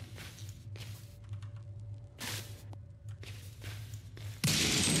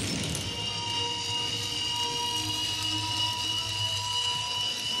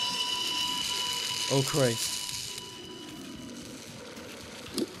 Oh Christ.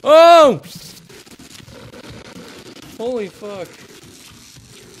 Oh! Holy fuck.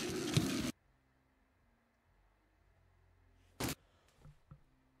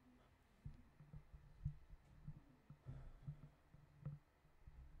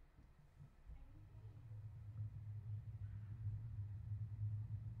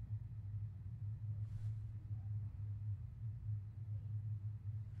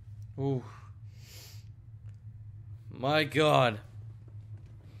 Ooh. My God.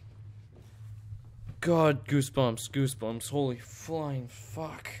 God, goosebumps, goosebumps. Holy flying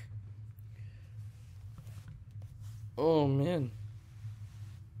fuck. Oh, man.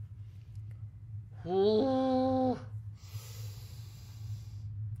 Oh.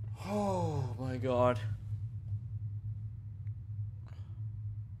 Oh, my God.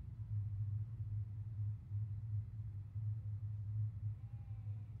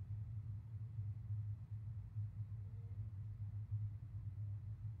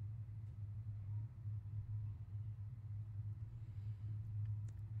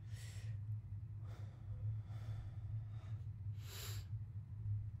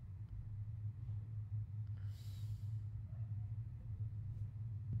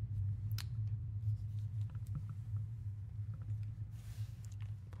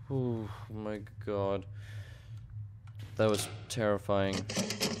 Oh my God. That was terrifying.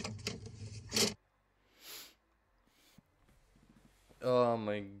 Oh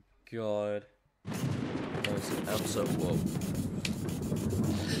my God. That was absolute whoa.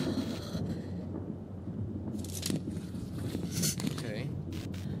 Okay.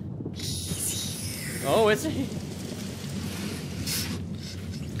 Oh, is he?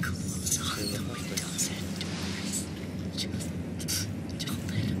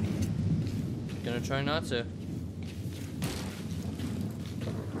 Gonna try not to.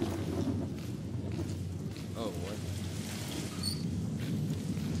 Oh, what?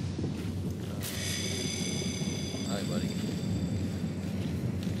 Hi, buddy.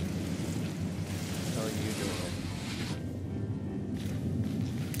 How are you doing?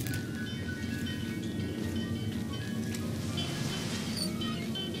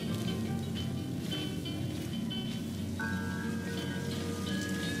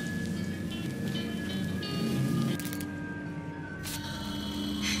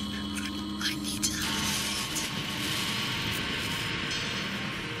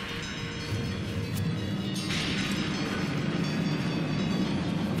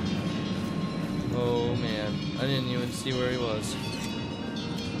 Oh man, I didn't even see where he was.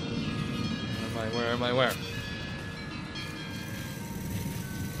 Where am I? Where?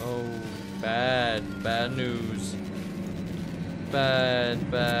 Oh, bad news. Bad.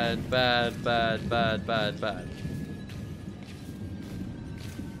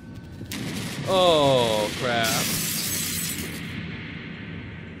 Oh, crap.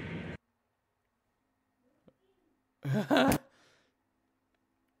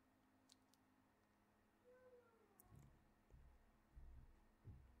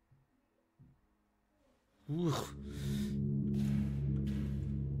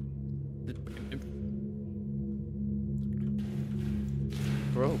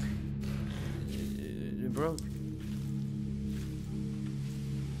 Broke. It broke.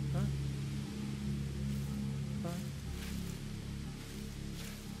 Huh? Huh?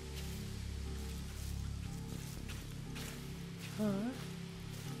 Huh?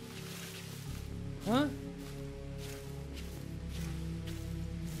 Huh?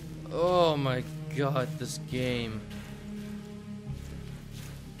 Oh my god, this game.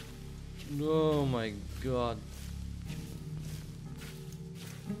 Oh my god.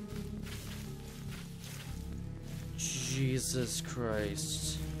 Jesus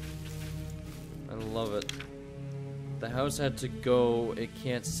Christ. I love it. The house had to go. It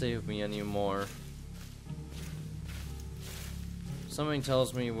can't save me anymore. Something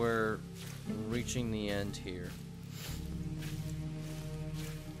tells me we're reaching the end here.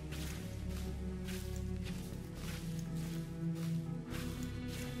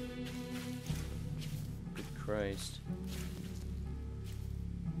 Good Christ.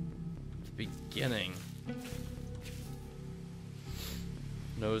 Beginning.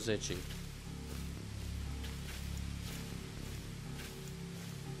 Nose itchy.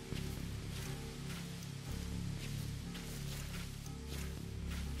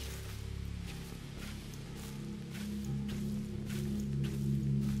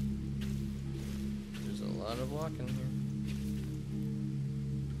 There's a lot of walking here.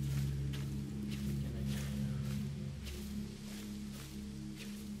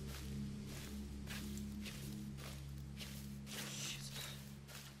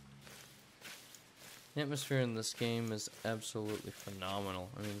 The atmosphere in this game is absolutely phenomenal.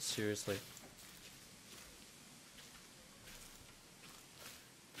 I mean, seriously.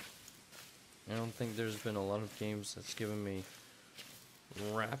 I don't think there's been a lot of games that's given me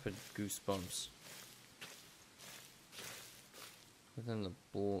rapid goosebumps within the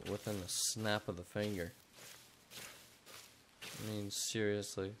snap of the finger. I mean,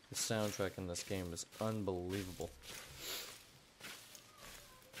 seriously, the soundtrack in this game is unbelievable.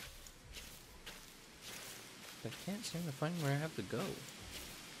 I can't seem to find where I have to go.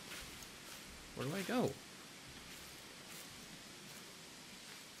 Where do I go?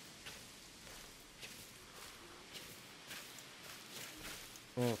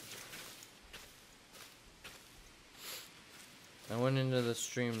 Oh. I went into the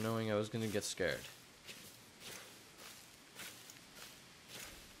stream knowing I was gonna get scared.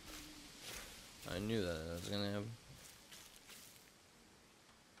 I knew that was gonna happen.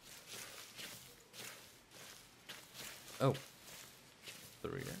 Oh.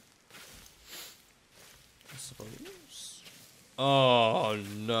 Through here. I suppose. Oh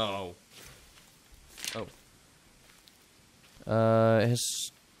no. Oh.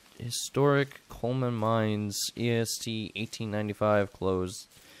 Historic Coleman Mines, EST 1895, closed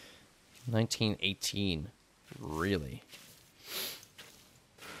 1918. Really?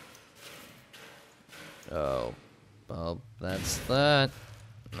 Oh. Well, that's that.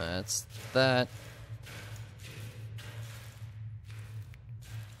 That's that.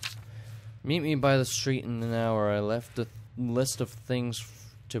 Meet me by the street in an hour. I left a list of things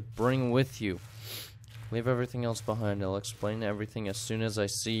to bring with you. Leave everything else behind. I'll explain everything as soon as I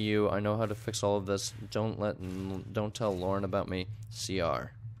see you. I know how to fix all of this. Don't tell Lauren about me.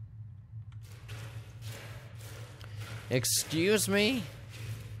 CR. Excuse me?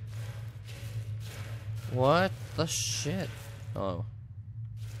 What the shit? Oh.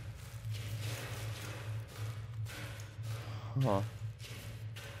 Huh.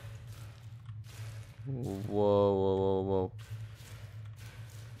 Whoa, whoa, whoa, whoa.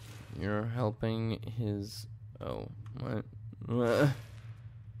 You're helping his... Oh, what?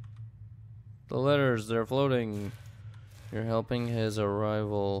 The letters, they're floating. You're helping his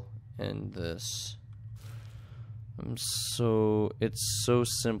arrival and this. It's so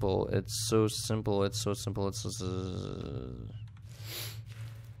simple. It's so simple. It's so simple. It's so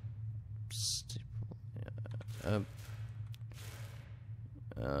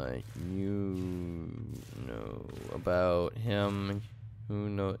you know about him.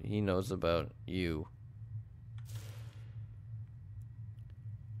 He knows about you.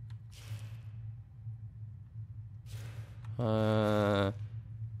 What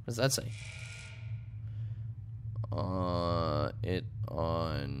does that say? It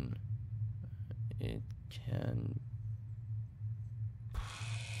can.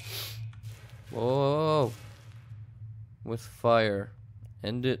 Whoa! With fire.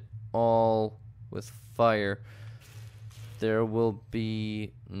 End it all with fire. There will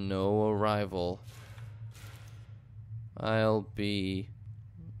be no arrival. I'll be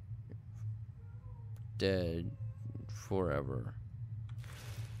dead forever.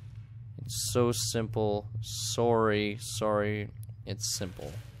 It's so simple. Sorry. It's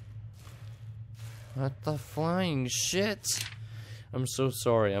simple. What the flying shit? I'm so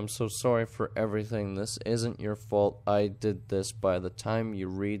sorry. I'm so sorry for everything. This isn't your fault. I did this. By the time you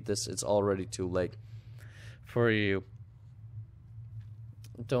read this, it's already too late for you.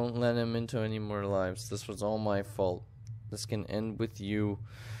 Don't let him into any more lives. This was all my fault. This can end with you.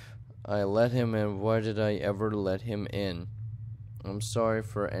 I let him in. Why did I ever let him in? I'm sorry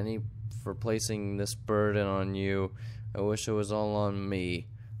for placing this burden on you. I wish it was all on me.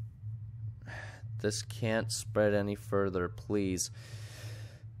 This can't spread any further, please.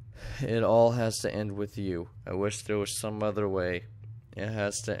 It all has to end with you. I wish there was some other way. It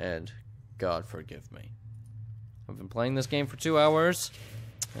has to end. God forgive me. I've been playing this game for 2 hours,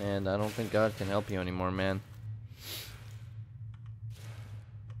 and I don't think God can help you anymore, man.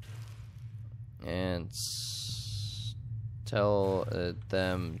 And tell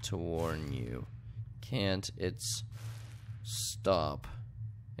them to warn you. Can't it's stop.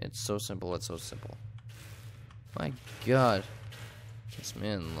 It's so simple, it's so simple. My God. This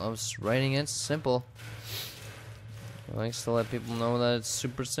man loves writing it simple. He likes to let people know that it's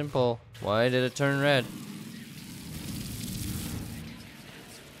super simple. Why did it turn red?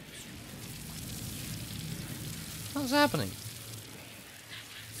 What's happening?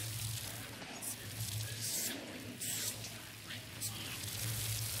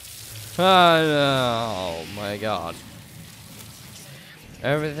 Oh my God.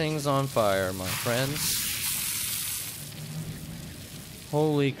 Everything's on fire, my friends.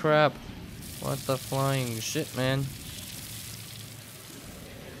 Holy crap. What the flying shit, man.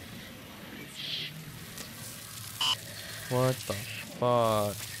 What the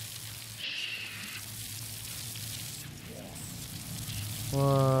fuck?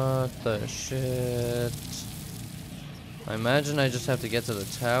 What the shit? I imagine I just have to get to the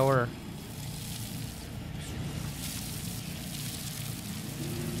tower.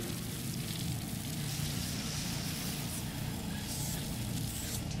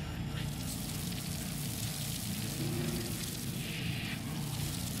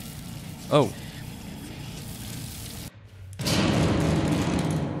 Oh.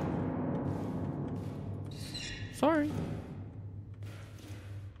 Sorry.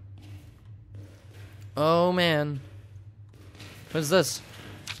 Oh man. What is this?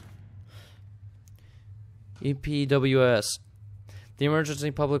 EPWS. The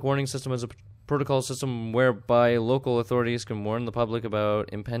Emergency Public Warning System is a protocol system whereby local authorities can warn the public about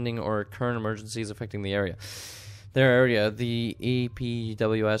impending or current emergencies affecting the area. The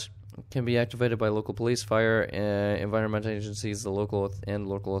EPWS can be activated by local police, fire, environmental agencies, the local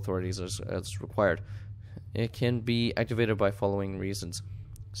authorities as required. It can be activated by following reasons: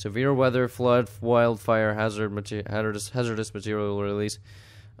 severe weather, flood, wildfire, hazardous material release,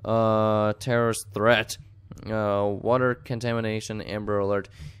 terrorist threat, water contamination, Amber Alert,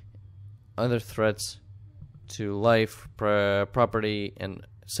 other threats to life, property, and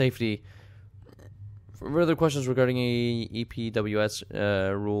safety. For further questions regarding EPWS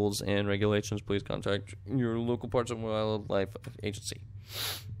rules and regulations, please contact your local Parks and Wildlife agency.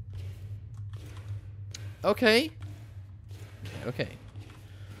 Okay.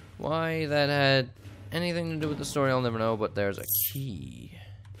 Why that had anything to do with the story, I'll never know, but there's a key.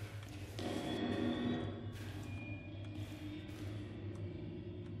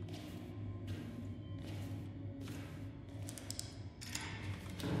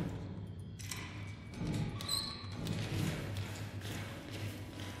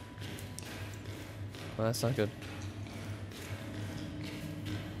 Well, that's not good.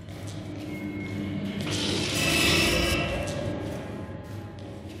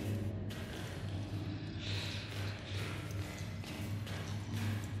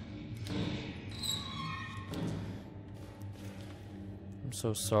 I'm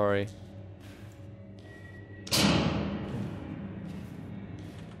so sorry.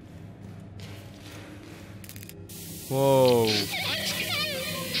 Whoa.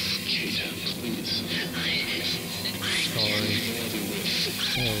 Sorry.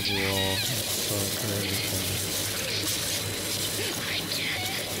 Oh, dear. I'm sorry for everything.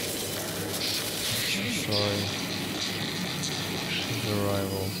 I'm sorry. His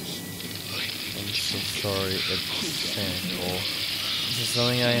arrival. I'm so sorry. It's painful. This is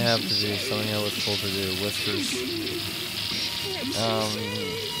something I have to do, something I was told to do. Whispers. If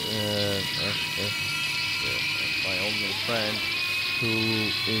my only friend who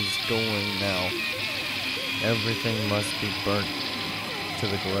is going now. Everything must be burnt to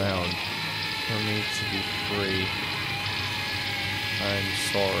the ground for me to be free. I'm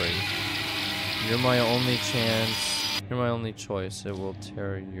sorry. You're my only chance. You're my only choice. It will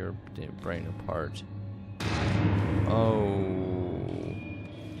tear your brain apart. Oh.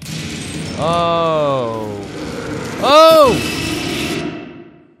 Oh.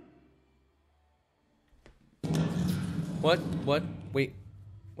 Wait.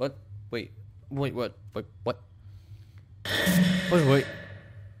 What? Wait. Wait, what? Wait, what? Wait.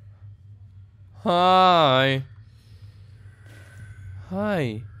 Hi.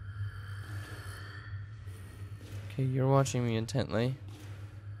 Hi. Okay, you're watching me intently.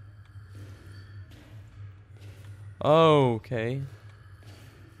 Oh, okay.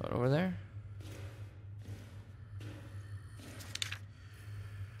 What, over there?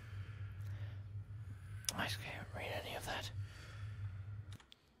 I can't read any of that.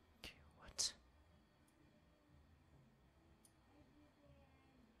 Okay, what?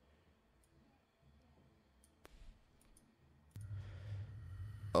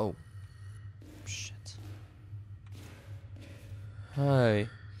 Oh. Shit. Hi.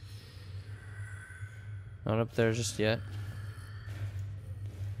 Not up there just yet.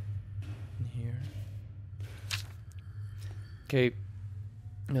 In here. Okay.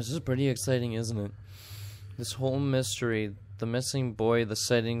 This is pretty exciting, isn't it? This whole mystery, the missing boy, the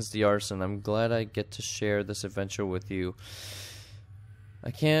sightings, the arson. I'm glad I get to share this adventure with you.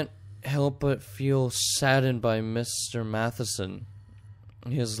 I can't help but feel saddened by Mr. Matheson.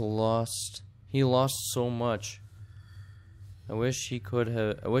 He lost so much. I wish he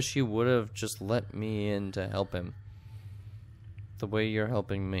would have just let me in to help him. The way you're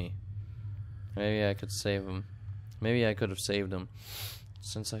helping me. Maybe I could save him. Maybe I could have saved him.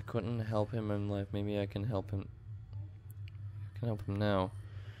 Since I couldn't help him in life, maybe I can help him. I can help him now.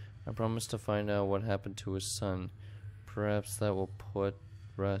 I promise to find out what happened to his son. Perhaps that will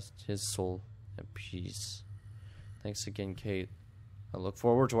rest his soul at peace. Thanks again, Kate. I look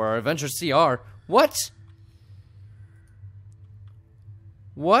forward to our adventure. CR. What?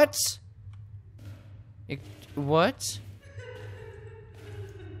 What? What?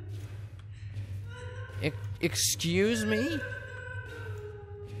 Excuse me?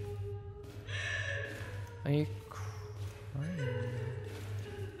 Are you crying?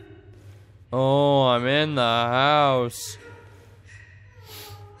 Oh, I'm in the house.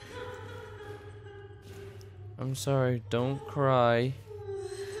 I'm sorry, don't cry.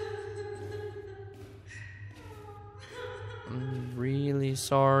 I'm really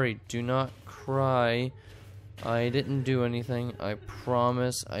sorry, do not cry. I didn't do anything. I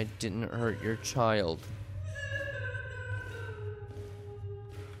promise I didn't hurt your child.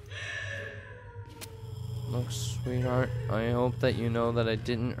 Look, sweetheart, I hope that you know that I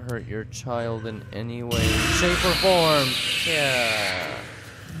didn't hurt your child in any way, shape, or form. Yeah.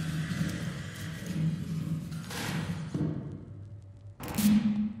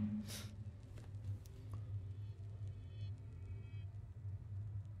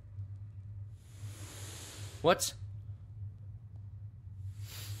 What?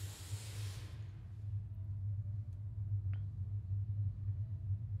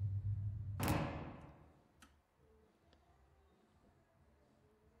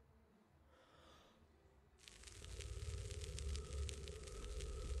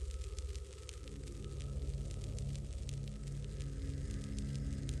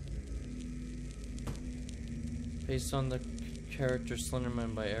 Based on the character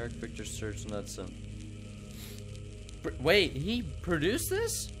Slenderman by Eric Victor Sturgeon Knudsen. Wait, he produced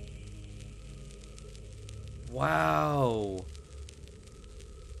this? Wow.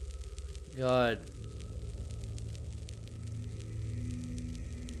 God.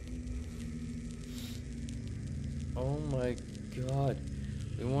 Oh my God.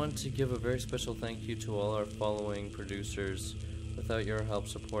 We want to give a very special thank you to all our following producers. Without your help,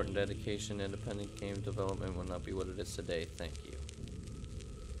 support, and dedication, independent game development would not be what it is today. Thank you.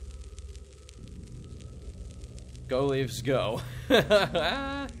 Go Leafs, go.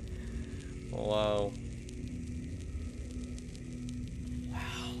 Wow. Wow.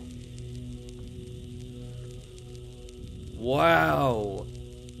 Wow.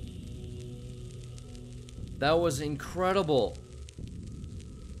 That was incredible.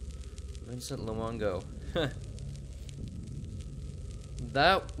 Vincent Luongo.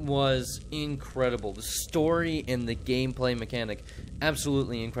 That was incredible. The story and the gameplay mechanic,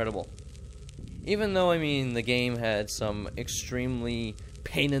 absolutely incredible. Even though, I mean, the game had some extremely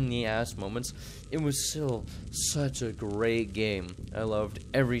pain-in-the-ass moments, it was still such a great game. I loved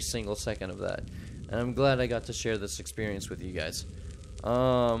every single second of that. And I'm glad I got to share this experience with you guys.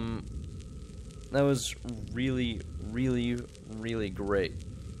 That was really, really, really great.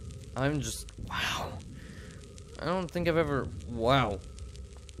 I'm just, wow. I don't think I've ever, wow.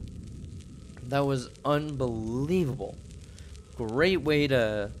 That was unbelievable. Great way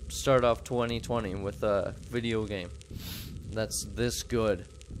to start off 2020 with a video game that's this good.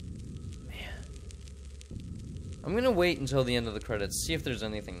 Man. I'm gonna wait until the end of the credits, see if there's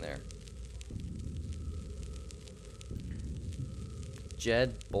anything there.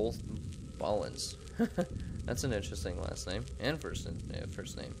 Jed Bollins. That's an interesting last name and first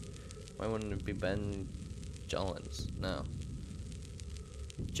name. Why wouldn't it be Ben Jollins? No.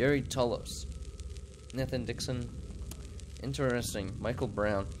 Jerry Tullos. Nathan Dixon. Interesting. Michael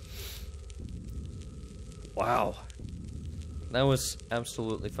Brown. Wow. That was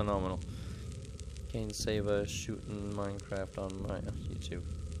absolutely phenomenal. Kane Sava shooting Minecraft on my YouTube.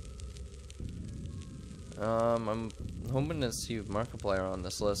 I'm hoping to see Markiplier on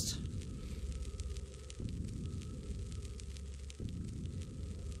this list.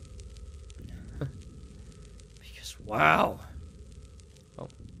 Because wow. Oh.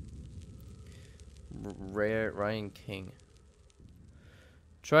 Ryan King.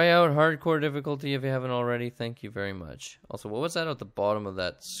 Try out hardcore difficulty if you haven't already. Thank you very much. Also, what was that at the bottom of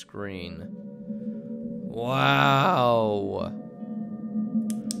that screen? Wow.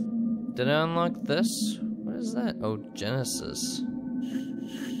 Did I unlock this? What is that? Oh, Genesis.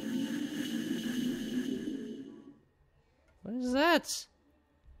 What is that?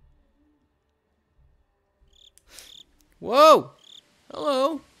 Whoa!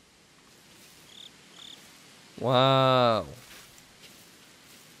 Hello! Wow.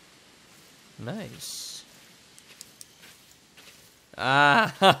 Nice.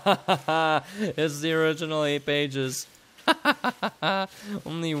 Ah, it's the original 8 pages.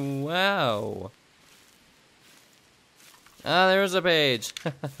 Only wow. Ah, there's a page.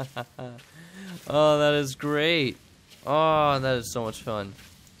 Oh, that is great. Oh, that is so much fun.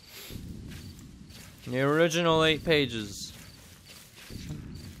 The original 8 pages.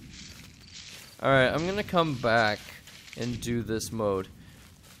 Alright, I'm gonna come back and do this mode.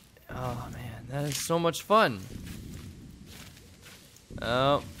 Oh man, that is so much fun.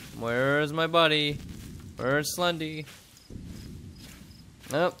 Oh, where is my buddy? Where's Slendy?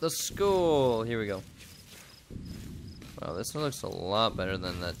 Oh, the school. Here we go. Wow, this one looks a lot better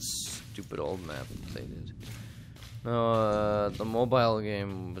than that stupid old map they did. No, the mobile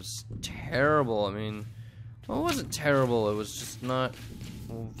game was terrible. I mean, well, it wasn't terrible. It was just not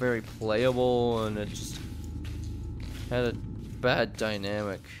very playable, and it just had a bad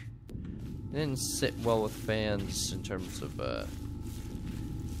dynamic. It didn't sit well with fans in terms of,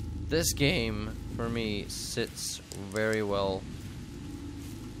 this game, for me, sits very well.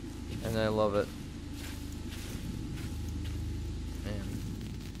 And I love it. Man.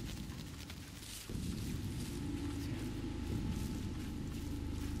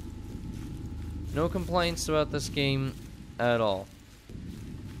 No complaints about this game at all.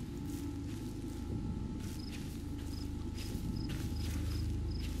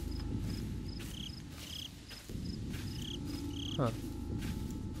 Huh.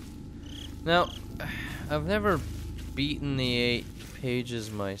 Now, I've never beaten the 8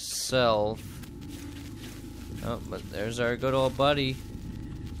 pages myself. Oh, but there's our good old buddy.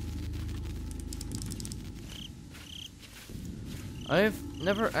 I've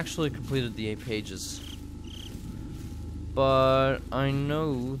never actually completed the 8 pages, but I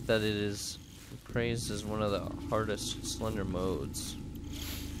know that it is praised as one of the hardest Slender modes.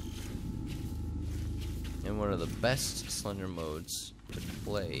 And one of the best Slender modes to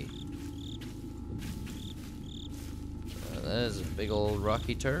play. That is a big old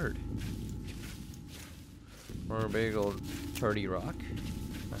rocky turd. Or a big old turdy rock.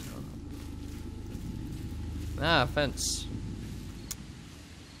 I don't know. Ah, fence.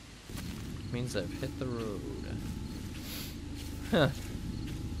 Means I've hit the road. Huh.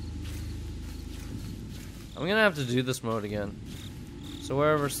 I'm gonna have to do this mode again. So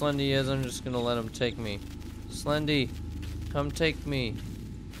wherever Slendy is, I'm just gonna let him take me. Slendy, come take me.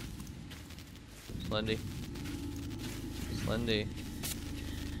 Slendy. Slendy.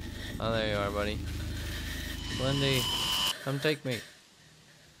 Oh, there you are, buddy. Slendy, come take me.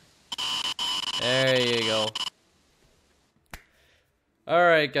 There you go.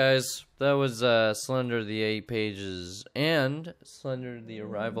 Alright, guys. That was Slender the 8 pages and Slender the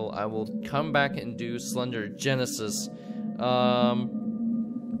Arrival. I will come back and do Slender Genesis.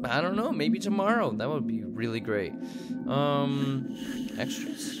 I don't know, maybe tomorrow. That would be really great.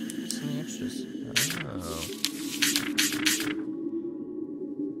 Extras? What's in the extras?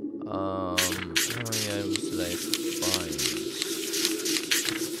 Oh. How many items did I find?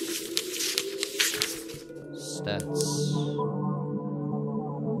 Stats.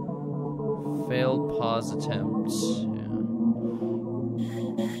 Failed pause attempts. Yeah.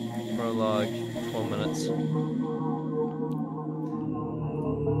 Prologue, 12 minutes.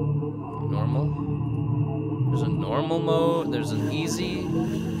 Normal. There's a normal mode, there's an easy,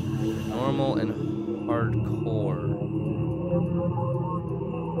 normal, and hardcore.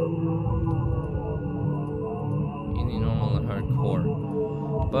 Easy, normal, and hardcore.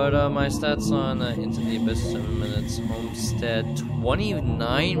 But my stats on Into the Abyss, 7 minutes. Homestead,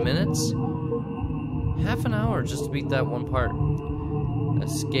 29 minutes? Half an hour just to beat that one part.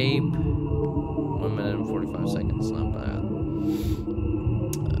 Escape, 1 minute and 45 seconds. Not bad.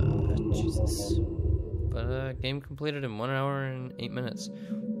 Jesus. But game completed in 1 hour and 8 minutes.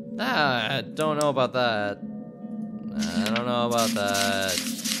 I don't know about that. I don't know about that.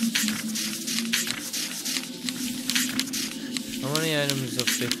 How many items of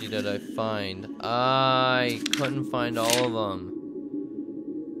 50 did I find? I couldn't find all of them.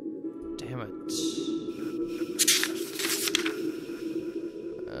 Damn it.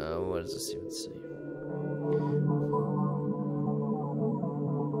 What does this even say?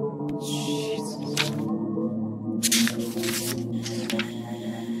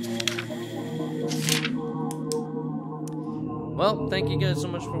 Well, thank you guys so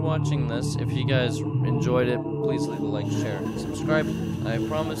much for watching this. If you guys enjoyed it, please leave a like, share, and subscribe. I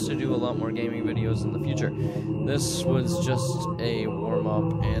promise to do a lot more gaming videos in the future. This was just a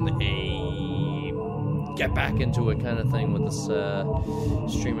warm-up and a get back into it kind of thing with this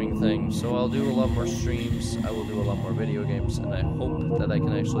streaming thing. So I'll do a lot more streams, I will do a lot more video games, and I hope that I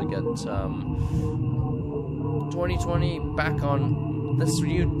can actually get 2020 back on this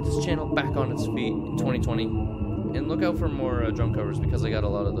channel back on its feet in 2020. And look out for more drum covers because I got a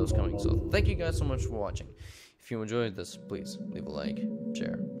lot of those coming. So thank you guys so much for watching. If you enjoyed this, please leave a like,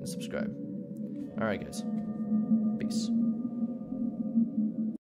 share, and subscribe. Alright guys, peace.